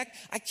my back,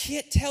 I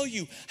can't tell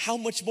you how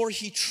much more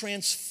he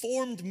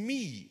transformed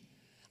me.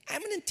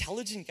 I'm an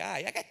intelligent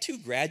guy. I got 2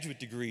 graduate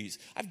degrees.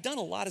 I've done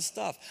a lot of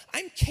stuff.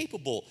 I'm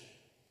capable.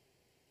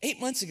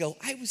 8 months ago,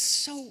 I was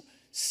so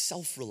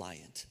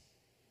self-reliant.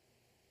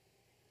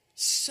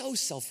 So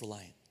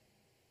self-reliant.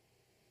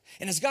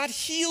 And as God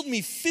healed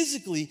me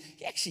physically,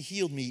 he actually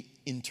healed me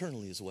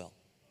internally as well.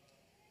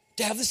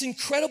 To have this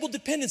incredible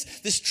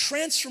dependence, this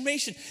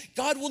transformation,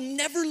 God will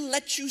never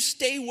let you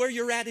stay where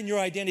you're at in your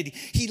identity.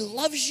 He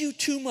loves you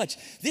too much.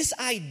 This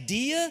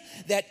idea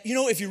that,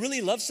 if you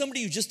really love somebody,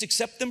 you just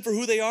accept them for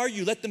who they are,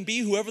 you let them be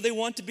whoever they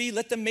want to be,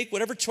 let them make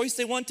whatever choice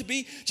they want to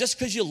be, just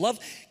because you love.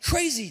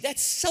 Crazy,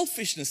 that's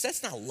selfishness,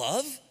 that's not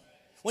love.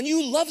 When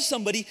you love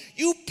somebody,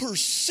 you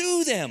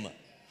pursue them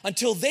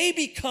until they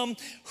become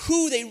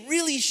who they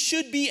really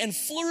should be and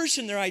flourish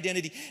in their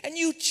identity. And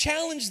you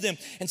challenge them.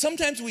 And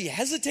sometimes we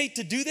hesitate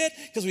to do that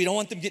because we don't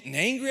want them getting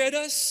angry at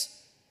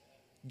us.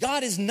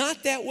 God is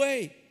not that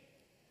way.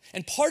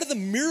 And part of the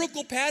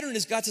miracle pattern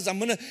is God says, I'm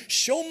going to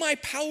show my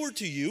power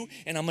to you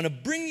and I'm going to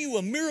bring you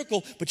a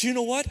miracle. But you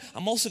know what?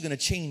 I'm also going to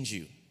change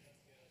you.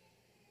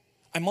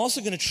 I'm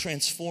also going to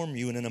transform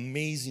you in an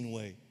amazing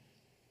way.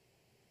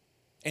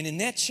 And in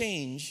that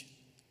change,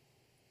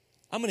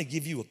 I'm going to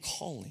give you a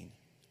calling.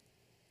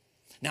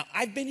 Now,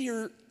 I've been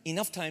here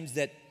enough times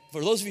that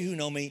for those of you who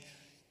know me,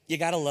 you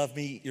got to love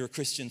me. You're a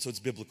Christian, so it's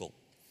biblical.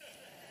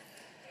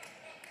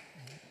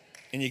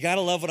 And you got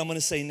to love what I'm going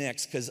to say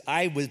next, because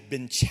I've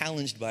been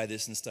challenged by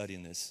this in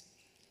studying this.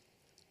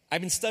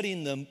 I've been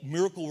studying the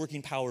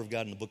miracle-working power of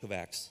God in the book of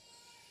Acts.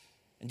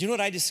 And do you know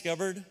what I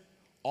discovered?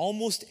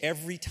 Almost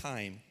every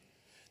time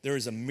there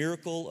is a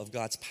miracle of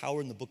God's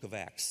power in the book of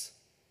Acts,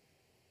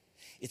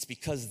 it's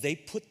because they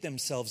put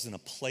themselves in a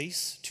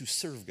place to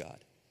serve God.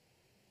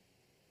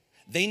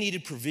 They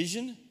needed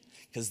provision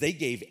because they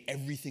gave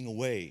everything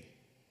away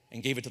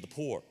and gave it to the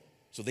poor.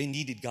 So they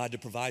needed God to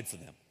provide for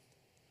them.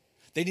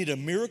 They needed a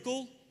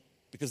miracle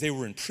because they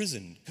were in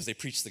prison because they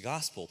preached the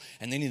gospel,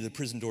 and they needed the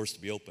prison doors to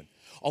be open.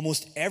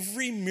 Almost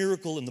every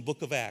miracle in the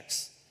book of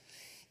Acts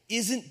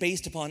isn't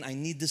based upon, I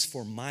need this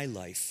for my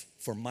life,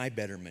 for my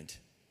betterment,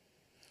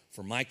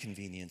 for my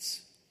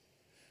convenience,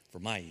 for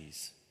my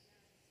ease.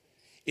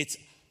 It's,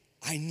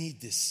 I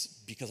need this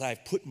because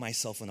I've put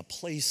myself in a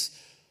place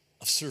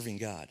of serving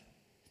God.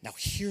 Now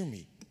hear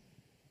me.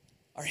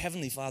 Our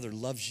Heavenly Father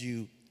loves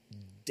you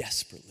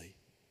desperately.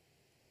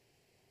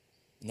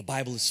 And the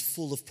Bible is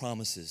full of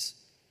promises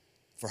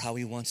for how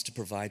He wants to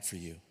provide for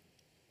you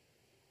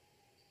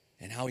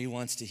and how He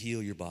wants to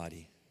heal your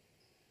body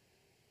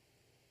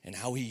and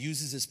how He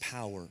uses His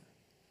power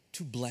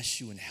to bless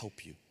you and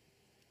help you.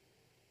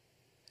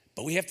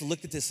 But we have to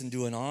look at this and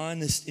do an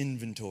honest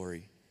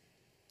inventory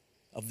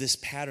of this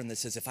pattern that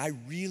says, if I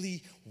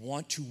really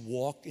want to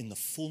walk in the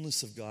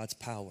fullness of God's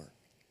power,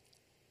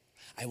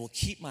 I will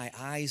keep my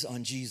eyes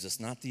on Jesus,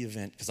 not the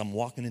event, because I'm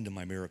walking into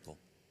my miracle.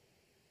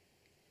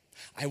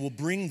 I will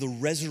bring the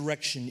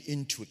resurrection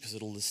into it because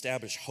it'll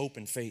establish hope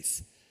and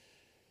faith.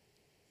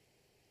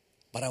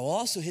 But I will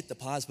also hit the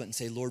pause button and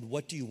say, Lord,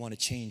 what do you want to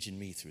change in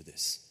me through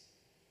this?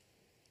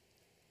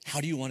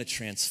 How do you want to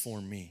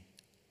transform me?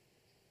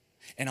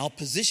 And I'll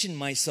position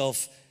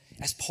myself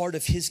as part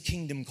of His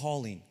kingdom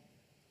calling.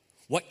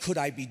 What could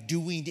I be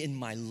doing in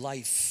my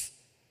life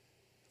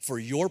for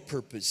your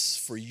purpose,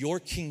 for your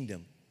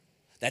kingdom,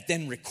 that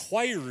then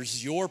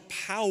requires your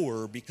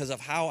power because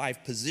of how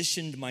I've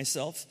positioned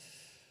myself?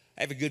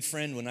 I have a good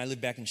friend when I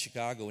lived back in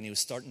Chicago and he was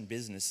starting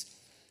business,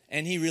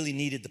 and he really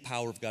needed the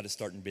power of God to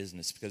start in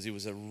business because it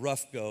was a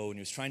rough go and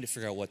he was trying to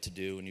figure out what to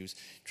do, and he was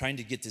trying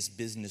to get this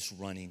business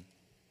running.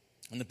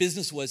 And the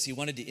business was he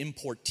wanted to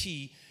import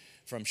tea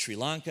from Sri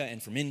Lanka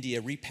and from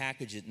India,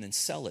 repackage it, and then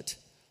sell it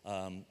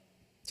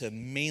to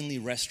mainly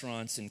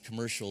restaurants and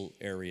commercial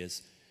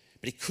areas.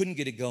 But he couldn't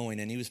get it going,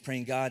 and he was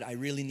praying, God, I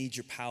really need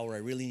your power. I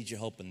really need your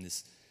help in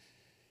this.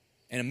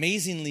 And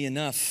amazingly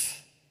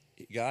enough,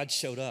 God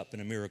showed up in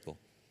a miracle.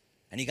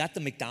 And he got the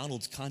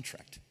McDonald's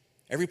contract.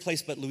 Every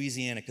place but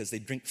Louisiana, because they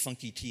drink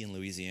funky tea in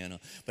Louisiana.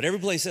 But every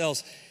place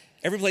else,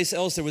 there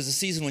was a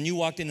season when you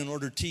walked in and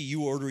ordered tea,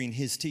 you were ordering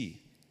his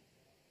tea.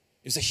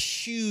 It was a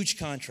huge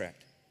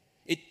contract.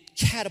 It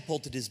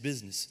catapulted his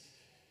business.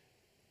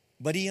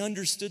 But he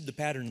understood the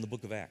pattern in the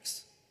book of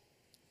Acts.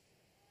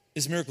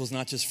 This miracle is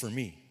not just for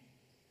me.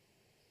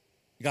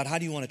 God, how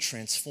do you want to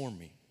transform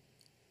me?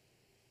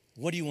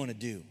 What do you want to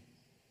do?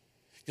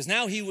 Because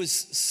now he was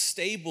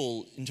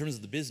stable in terms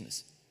of the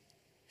business.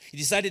 He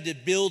decided to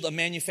build a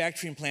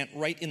manufacturing plant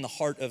right in the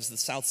heart of the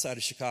south side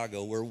of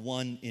Chicago, where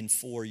 1 in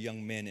 4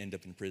 young men end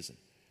up in prison.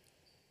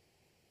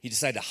 He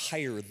decided to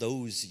hire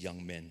those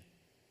young men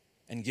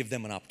and give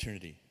them an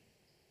opportunity.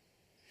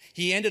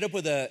 He ended up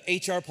with an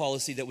HR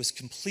policy that was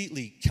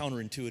completely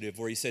counterintuitive,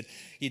 where he said,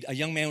 a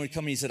young man would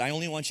come and he said, I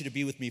only want you to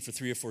be with me for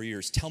 3 or 4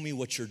 years. Tell me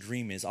what your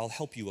dream is. I'll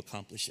help you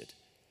accomplish it.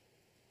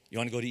 You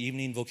want to go to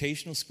evening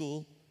vocational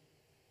school?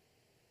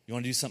 You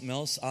want to do something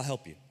else? I'll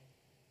help you.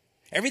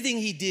 Everything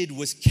he did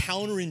was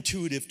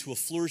counterintuitive to a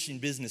flourishing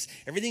business.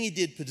 Everything he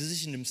did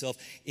positioned himself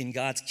in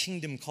God's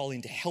kingdom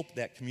calling to help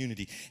that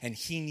community. And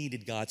he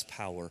needed God's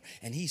power,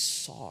 and he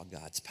saw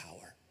God's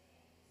power.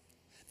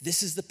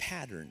 This is the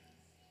pattern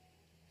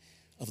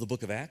of the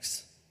book of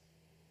Acts.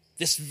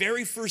 This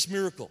very first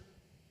miracle.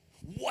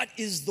 What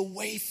is the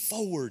way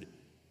forward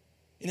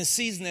in a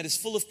season that is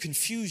full of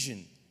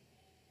confusion,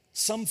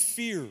 some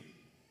fear,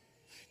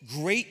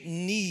 great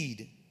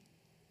need?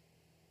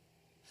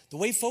 The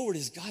way forward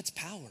is God's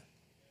power.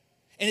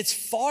 And it's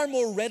far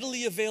more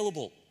readily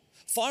available,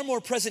 far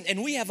more present,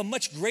 and we have a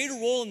much greater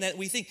role in that.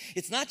 We think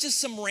it's not just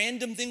some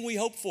random thing we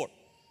hope for.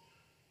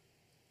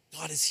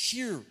 God is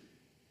here,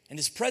 and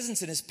His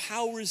presence and His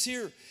power is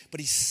here. But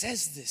He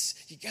says this,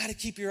 you got to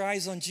keep your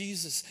eyes on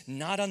Jesus,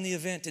 not on the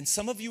event. And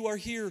some of you are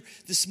here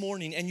this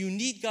morning, and you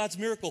need God's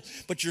miracle,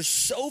 but you're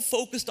so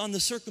focused on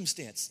the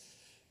circumstance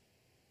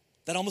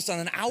that almost on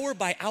an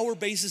hour-by-hour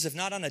basis, if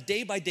not on a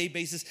day-by-day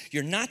basis,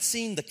 you're not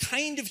seeing the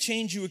kind of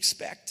change you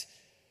expect.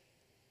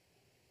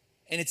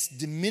 And it's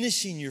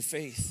diminishing your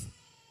faith.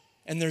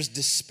 And there's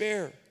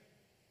despair.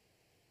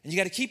 And you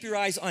got to keep your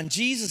eyes on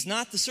Jesus,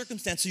 not the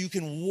circumstance, so you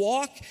can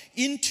walk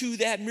into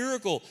that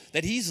miracle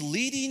that He's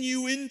leading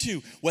you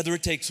into, whether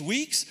it takes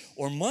weeks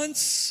or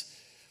months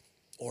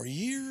or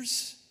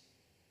years.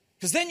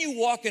 Because then you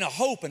walk in a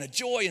hope and a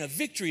joy and a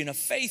victory and a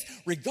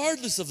faith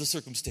regardless of the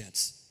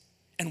circumstance.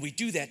 And we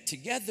do that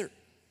together.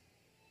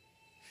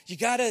 You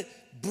got to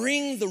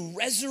bring the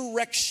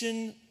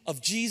resurrection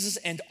of Jesus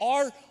and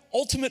our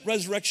ultimate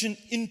resurrection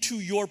into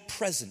your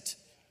present.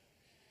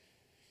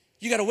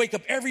 You got to wake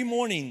up every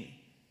morning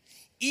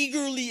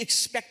eagerly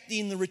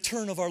expecting the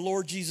return of our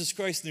Lord Jesus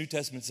Christ, the New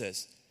Testament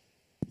says.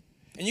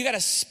 And you got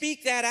to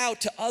speak that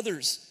out to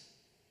others.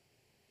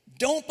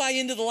 Don't buy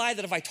into the lie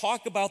that if I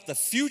talk about the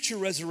future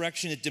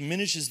resurrection, it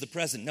diminishes the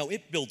present. No,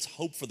 it builds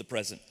hope for the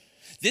present.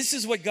 This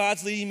is what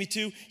God's leading me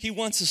to. He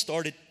wants to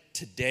start it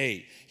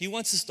today. He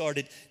wants to start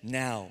it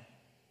now.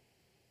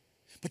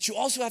 But you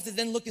also have to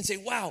then look and say,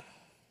 wow,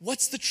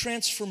 what's the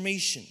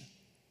transformation?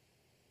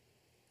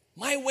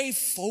 My way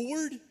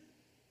forward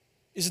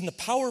is in the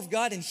power of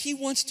God, and He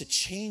wants to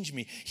change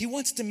me. He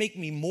wants to make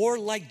me more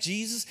like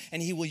Jesus,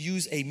 and He will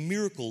use a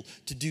miracle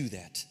to do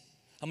that.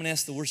 I'm going to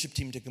ask the worship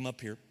team to come up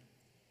here.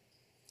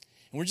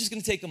 And we're just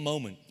going to take a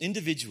moment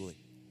individually.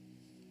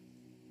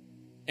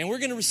 And we're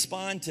going to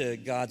respond to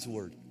God's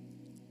word.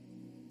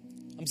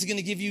 I'm just going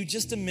to give you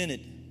just a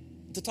minute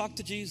to talk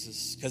to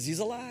Jesus because He's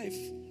alive.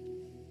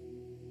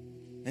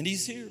 And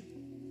He's here.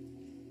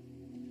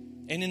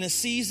 And in a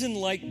season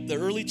like the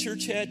early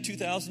church had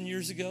 2,000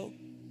 years ago,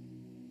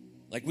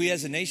 like we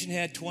as a nation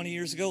had 20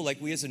 years ago,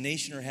 like we as a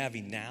nation are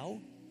having now,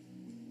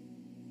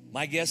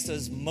 my guess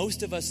is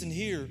most of us in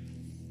here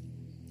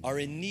are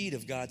in need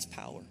of God's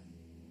power.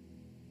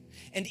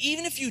 And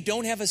even if you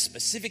don't have a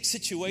specific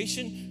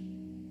situation,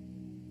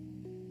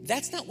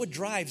 that's not what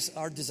drives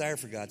our desire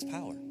for God's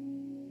power.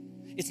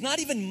 It's not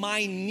even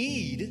my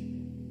need.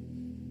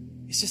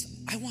 It's just,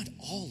 I want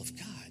all of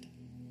God.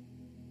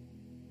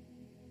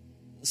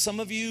 Some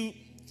of you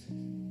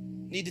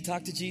need to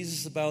talk to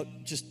Jesus about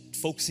just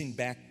focusing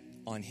back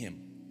on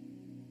Him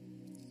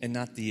and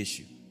not the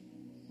issue.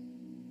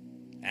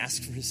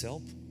 Ask for His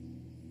help.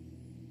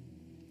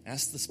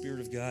 Ask the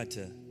Spirit of God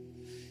to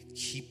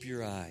keep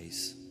your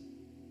eyes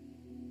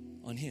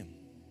on Him,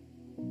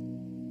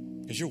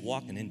 because you're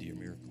walking into your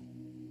miracle.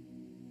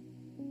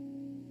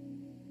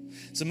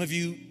 Some of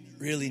you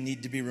really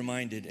need to be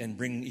reminded and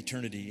bring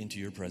eternity into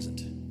your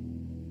present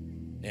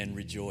and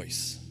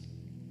rejoice.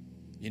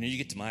 You know, you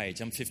get to my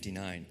age, I'm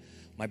 59.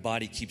 My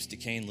body keeps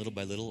decaying little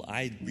by little.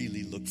 I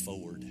really look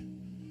forward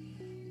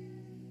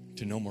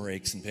to no more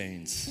aches and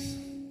pains.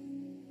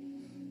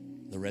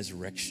 The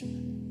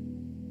resurrection.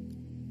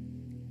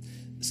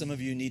 Some of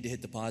you need to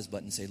hit the pause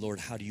button and say, Lord,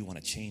 how do you want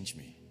to change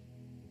me?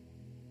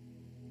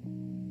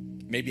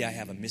 Maybe I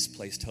have a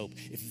misplaced hope.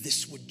 If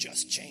this would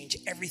just change,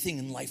 everything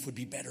in life would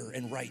be better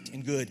and right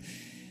and good.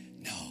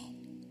 No.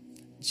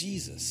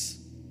 Jesus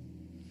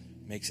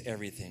makes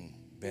everything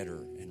better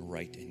and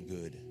right and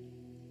good.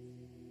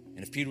 And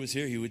if Peter was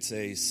here, he would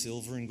say,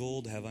 silver and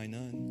gold have I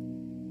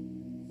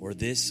none. Or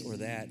this or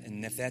that.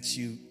 And if that's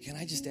you, can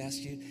I just ask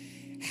you,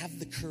 have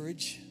the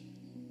courage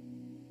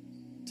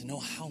to know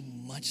how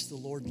much the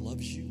Lord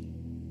loves you?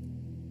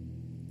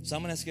 So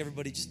I'm going to ask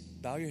everybody, just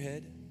bow your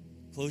head,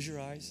 close your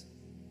eyes.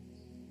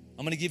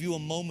 I'm going to give you a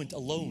moment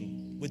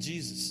alone with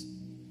Jesus.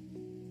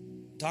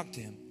 Talk to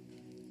Him.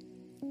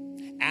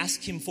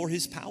 Ask Him for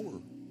His power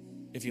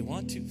if you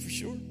want to, for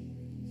sure.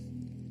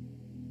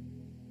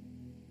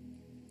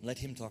 Let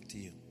Him talk to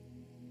you.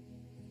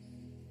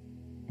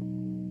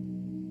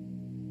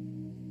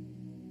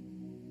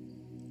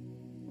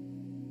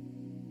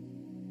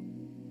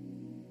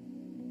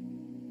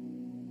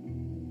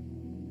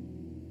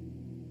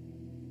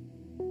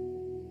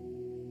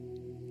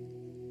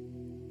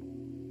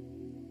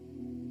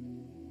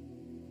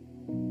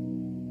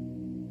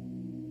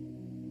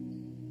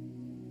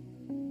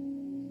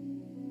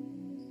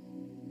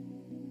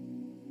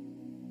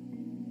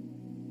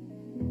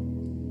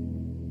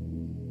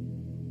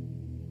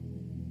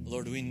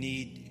 Lord, we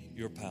need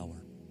your power.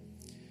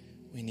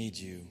 We need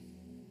you.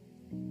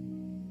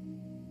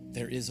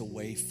 There is a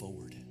way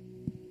forward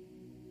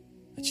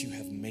that you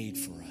have made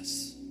for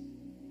us.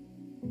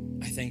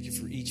 I thank you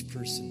for each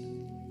person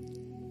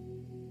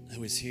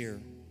who is here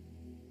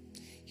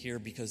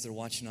because they're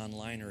watching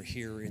online or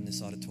here in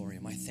this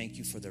auditorium. I thank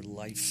you for their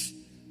life.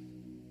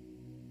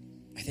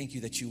 I thank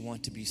you that you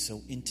want to be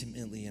so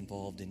intimately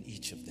involved in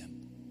each of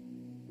them.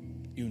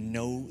 You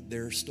know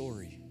their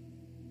story.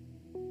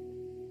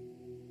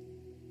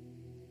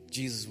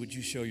 Jesus, would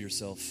you show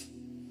yourself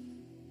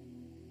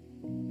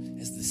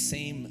as the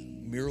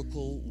same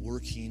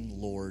miracle-working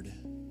Lord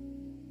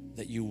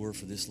that you were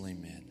for this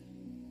lame man?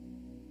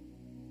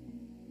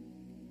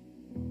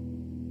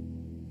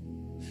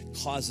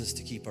 Cause us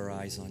to keep our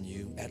eyes on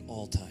you at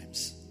all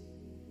times,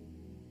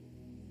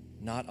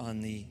 not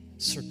on the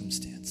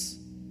circumstance.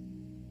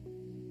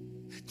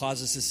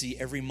 Cause us to see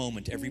every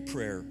moment, every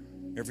prayer,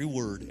 every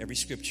word, every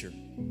scripture,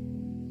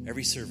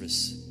 every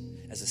service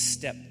as a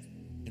step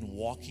in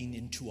walking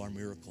into our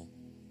miracle.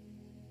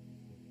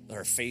 That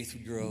our faith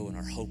would grow and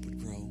our hope would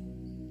grow.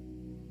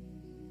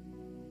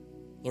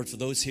 Lord, for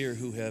those here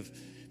who have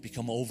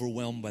become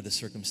overwhelmed by the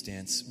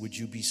circumstance, would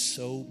you be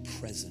so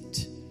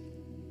present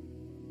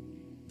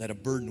that a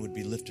burden would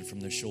be lifted from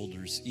their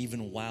shoulders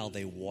even while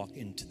they walk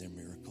into their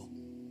miracle.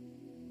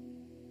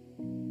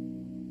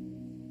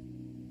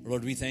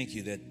 Lord, we thank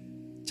you that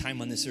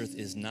time on this earth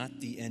is not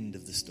the end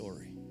of the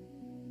story.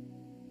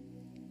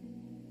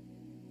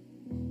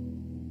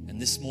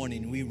 And this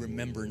morning we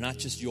remember not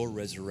just your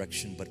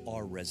resurrection, but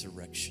our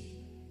resurrection.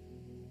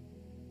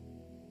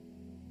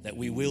 That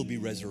we will be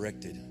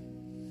resurrected.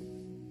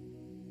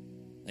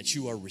 That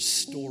you are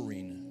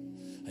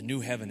restoring a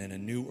new heaven and a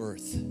new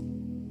earth.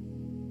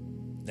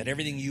 That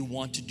everything you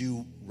want to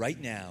do right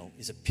now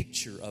is a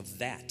picture of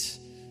that.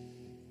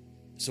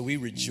 So we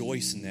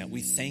rejoice in that.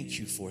 We thank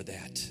you for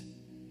that.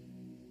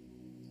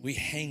 We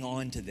hang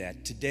on to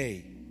that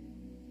today,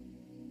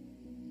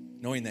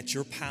 knowing that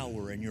your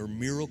power and your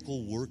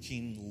miracle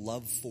working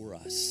love for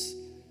us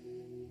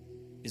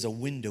is a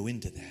window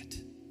into that.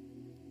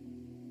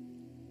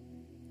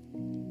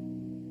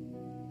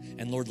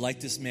 And Lord,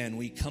 like this man,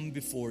 we come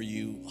before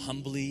you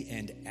humbly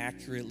and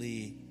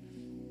accurately.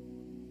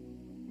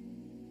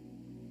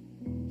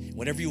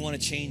 Whatever you want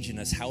to change in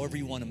us, however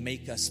you want to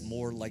make us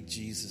more like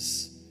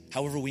Jesus,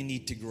 however we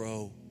need to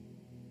grow,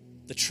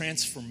 the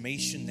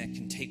transformation that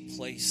can take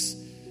place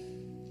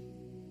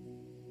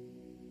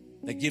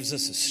that gives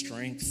us a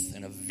strength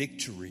and a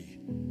victory.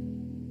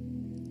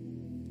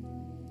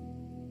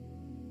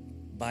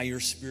 By your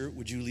Spirit,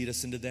 would you lead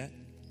us into that?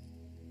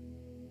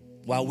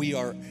 While we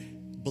are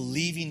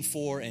believing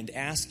for and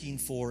asking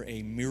for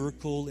a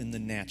miracle in the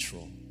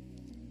natural,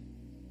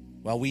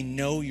 while we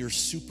know your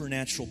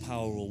supernatural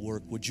power will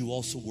work, would you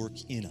also work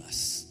in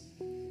us?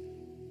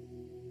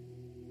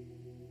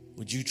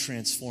 Would you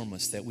transform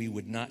us that we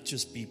would not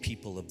just be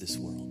people of this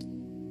world,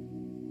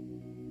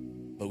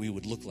 but we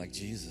would look like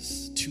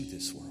Jesus to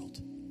this world?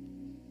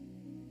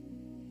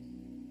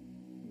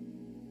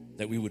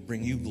 That we would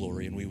bring you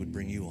glory and we would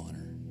bring you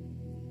honor.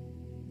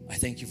 I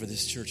thank you for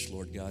this church,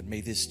 Lord God.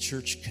 May this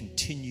church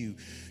continue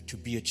to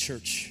be a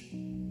church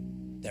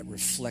that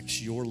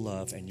reflects your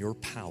love and your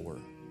power,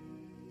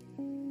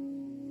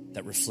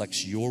 that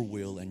reflects your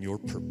will and your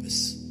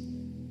purpose,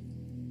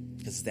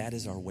 because that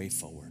is our way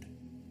forward.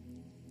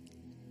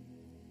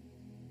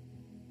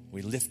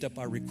 We lift up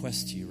our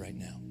request to you right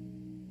now.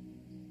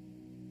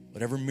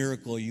 Whatever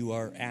miracle you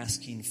are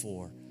asking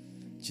for,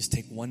 just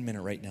take 1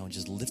 minute right now and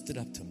just lift it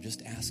up to him.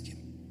 Just ask him.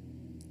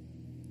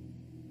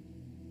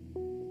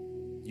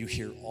 You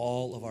hear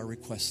all of our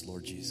requests,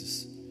 Lord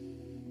Jesus.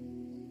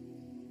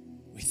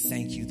 We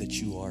thank you that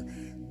you are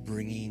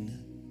bringing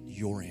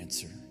your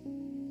answer.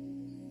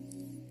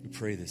 We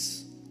pray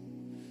this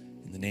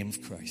in the name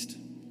of Christ.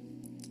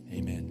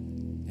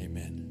 Amen.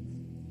 Amen.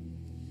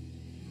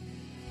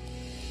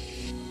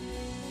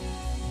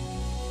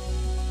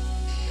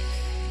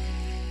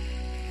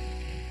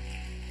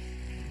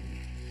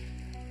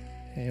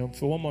 Hey,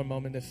 for one more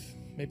moment, if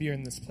maybe you're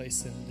in this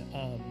place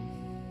and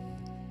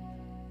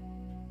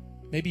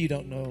maybe you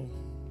don't know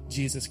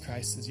Jesus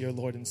Christ as your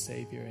Lord and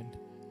Savior, and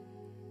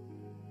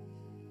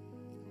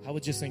I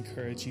would just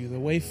encourage you, the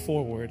way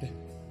forward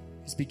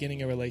is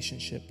beginning a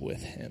relationship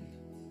with him.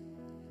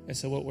 And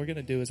so what we're going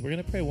to do is we're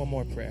going to pray one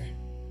more prayer.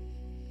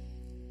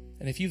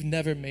 And if you've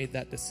never made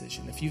that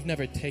decision, if you've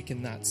never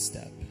taken that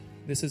step,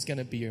 this is going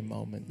to be your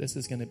moment. This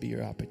is going to be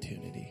your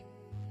opportunity.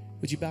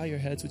 Would you bow your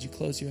heads? Would you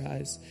close your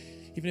eyes?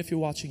 Even if you're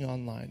watching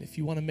online, if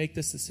you want to make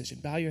this decision,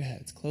 bow your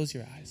heads, close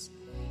your eyes.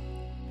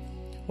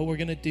 What we're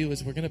going to do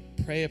is we're going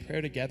to pray a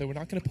prayer together. We're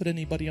not going to put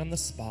anybody on the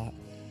spot.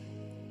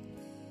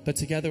 But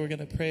together we're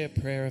going to pray a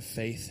prayer of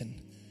faith.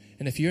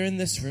 And if you're in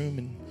this room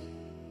and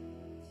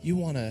you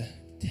want to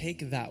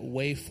take that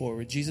way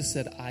forward, Jesus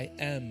said, I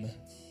am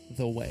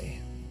the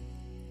way,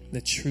 the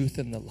truth,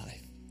 and the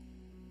life.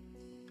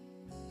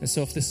 And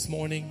so if this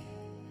morning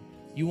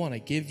you want to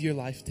give your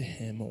life to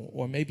him,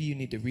 or maybe you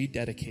need to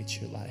rededicate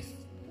your life,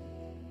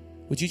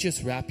 would you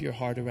just wrap your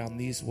heart around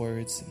these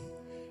words?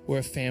 We're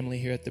a family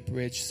here at the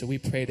Bridge, so we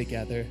pray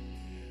together.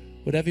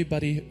 Would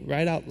everybody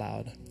write out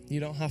loud?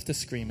 You don't have to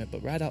scream it,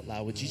 but write out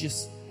loud. Would you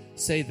just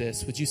say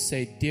this? Would you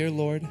say, Dear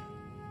Lord,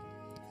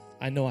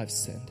 I know I've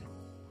sinned.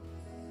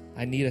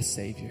 I need a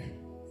Savior.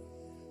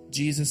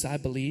 Jesus, I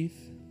believe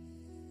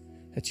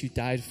that you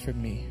died for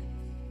me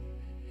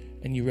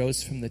and you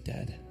rose from the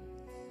dead.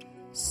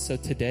 So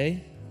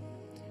today,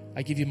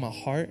 I give you my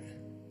heart.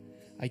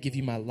 I give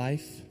you my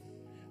life.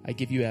 I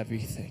give you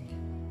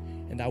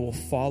everything, and I will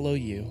follow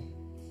you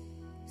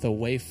the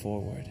way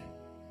forward.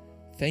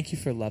 Thank you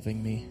for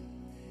loving me,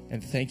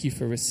 and thank you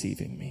for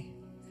receiving me.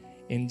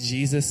 In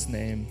Jesus'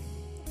 name,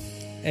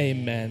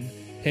 amen.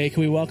 Hey,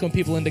 can we welcome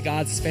people into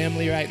God's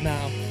family right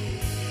now?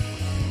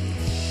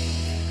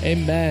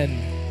 Amen.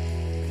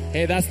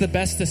 Hey, that's the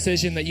best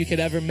decision that you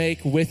could ever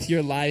make with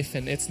your life,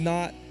 and it's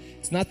not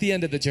the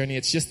end of the journey.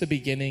 It's just the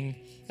beginning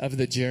of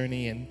the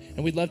journey, and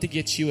we'd love to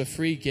get you a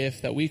free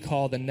gift that we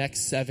call the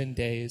Next 7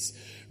 Days.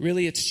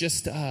 Really, it's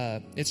just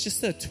a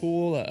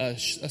tool, a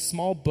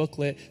small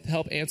booklet to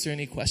help answer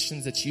any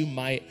questions that you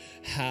might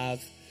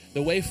have.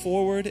 The way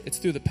forward, it's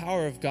through the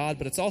power of God,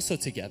 but it's also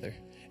together.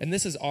 And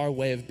this is our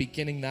way of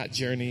beginning that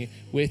journey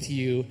with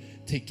you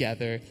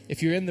together.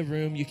 If you're in the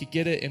room, you could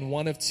get it in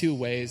one of two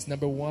ways.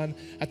 Number one,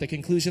 at the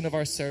conclusion of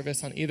our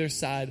service on either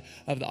side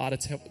of the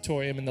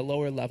auditorium in the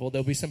lower level,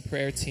 there'll be some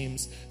prayer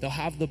teams. They'll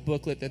have the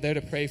booklet. They're there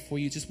to pray for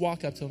you. Just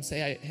walk up to them,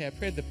 say, hey, I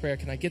prayed the prayer.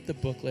 Can I get the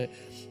booklet?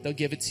 They'll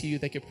give it to you.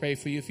 They could pray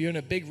for you. If you're in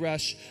a big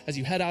rush, as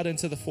you head out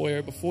into the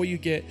foyer, before you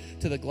get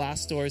to the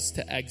glass doors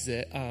to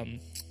exit,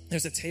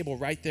 there's a table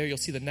right there. You'll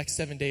see the next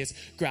 7 days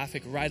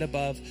graphic right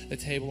above the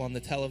table on the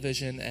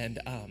television,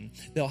 and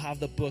they'll have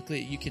the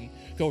booklet. You can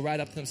go right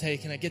up to them and say, hey,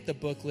 can I get the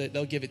booklet?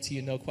 They'll give it to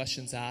you, no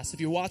questions asked. If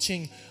you're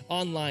watching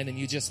online and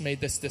you just made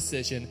this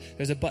decision,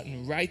 there's a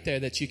button right there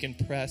that you can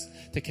press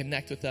to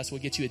connect with us.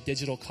 We'll get you a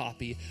digital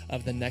copy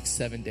of the next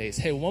 7 days.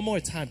 Hey, one more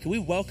time, can we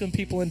welcome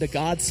people into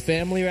God's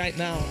family right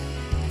now?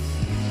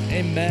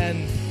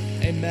 Amen.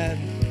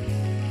 Amen.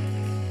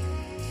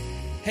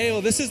 Hey,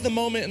 well, this is the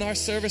moment in our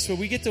service where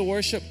we get to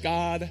worship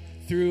God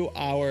through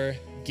our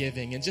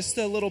giving. And just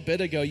a little bit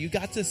ago, you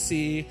got to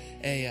see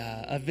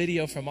a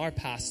video from our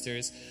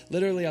pastors,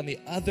 literally on the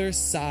other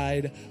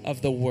side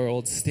of the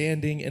world,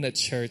 standing in a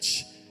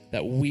church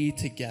that we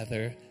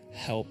together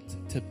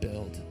helped to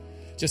build.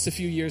 Just a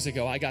few years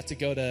ago, I got to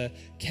go to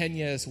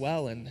Kenya as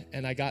well,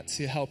 and I got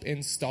to help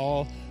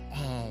install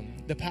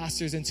the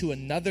pastors into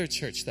another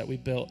church that we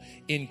built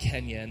in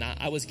Kenya. And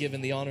I was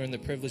given the honor and the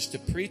privilege to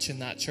preach in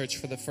that church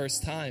for the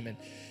first time. And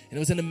it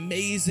was an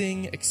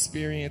amazing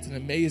experience, an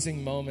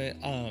amazing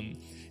moment.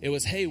 It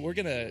was, hey, we're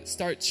going to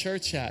start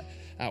church at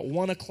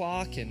 1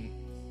 o'clock. And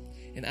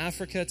in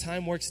Africa,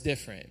 time works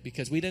different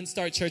because we didn't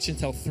start church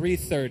until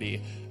 3:30.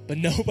 But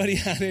nobody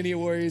had any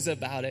worries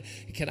about it.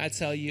 Can I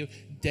tell you,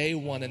 day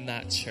one in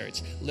that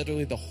church,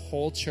 literally the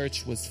whole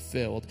church was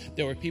filled.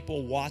 There were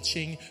people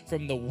watching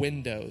from the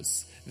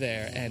windows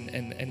there,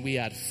 and we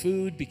had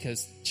food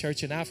because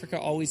church in Africa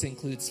always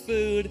includes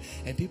food,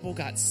 and people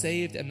got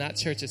saved, and that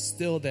church is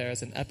still there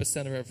as an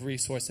epicenter of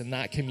resource in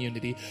that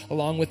community,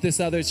 along with this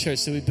other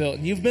church that we built.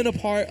 And you've been a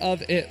part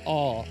of it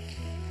all.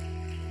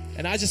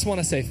 And I just want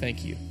to say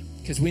thank you.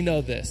 Because we know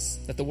this,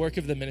 that the work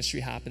of the ministry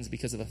happens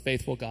because of a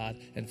faithful God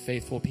and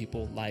faithful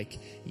people like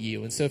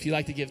you. And so if you'd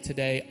like to give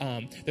today,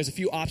 there's a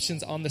few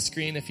options on the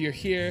screen. If you're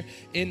here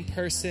in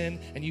person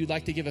and you'd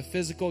like to give a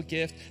physical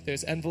gift,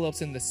 there's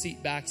envelopes in the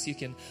seat backs. You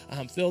can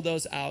fill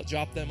those out,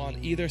 drop them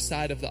on either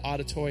side of the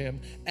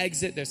auditorium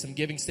exit. There's some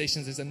giving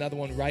stations. There's another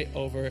one right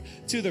over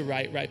to the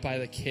right by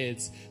the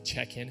kids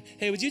check-in.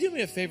 Hey, would you do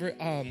me a favor?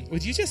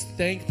 Would you just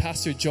thank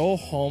Pastor Joel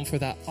Holm for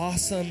that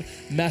awesome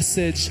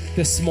message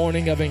this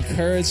morning of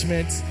encouragement?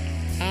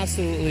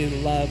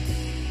 Absolutely love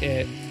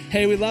it.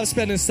 Hey, we love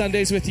spending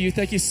Sundays with you.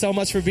 Thank you so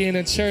much for being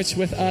in church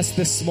with us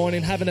this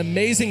morning. Have an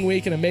amazing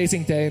week, an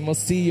amazing day, and we'll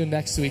see you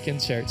next week in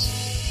church.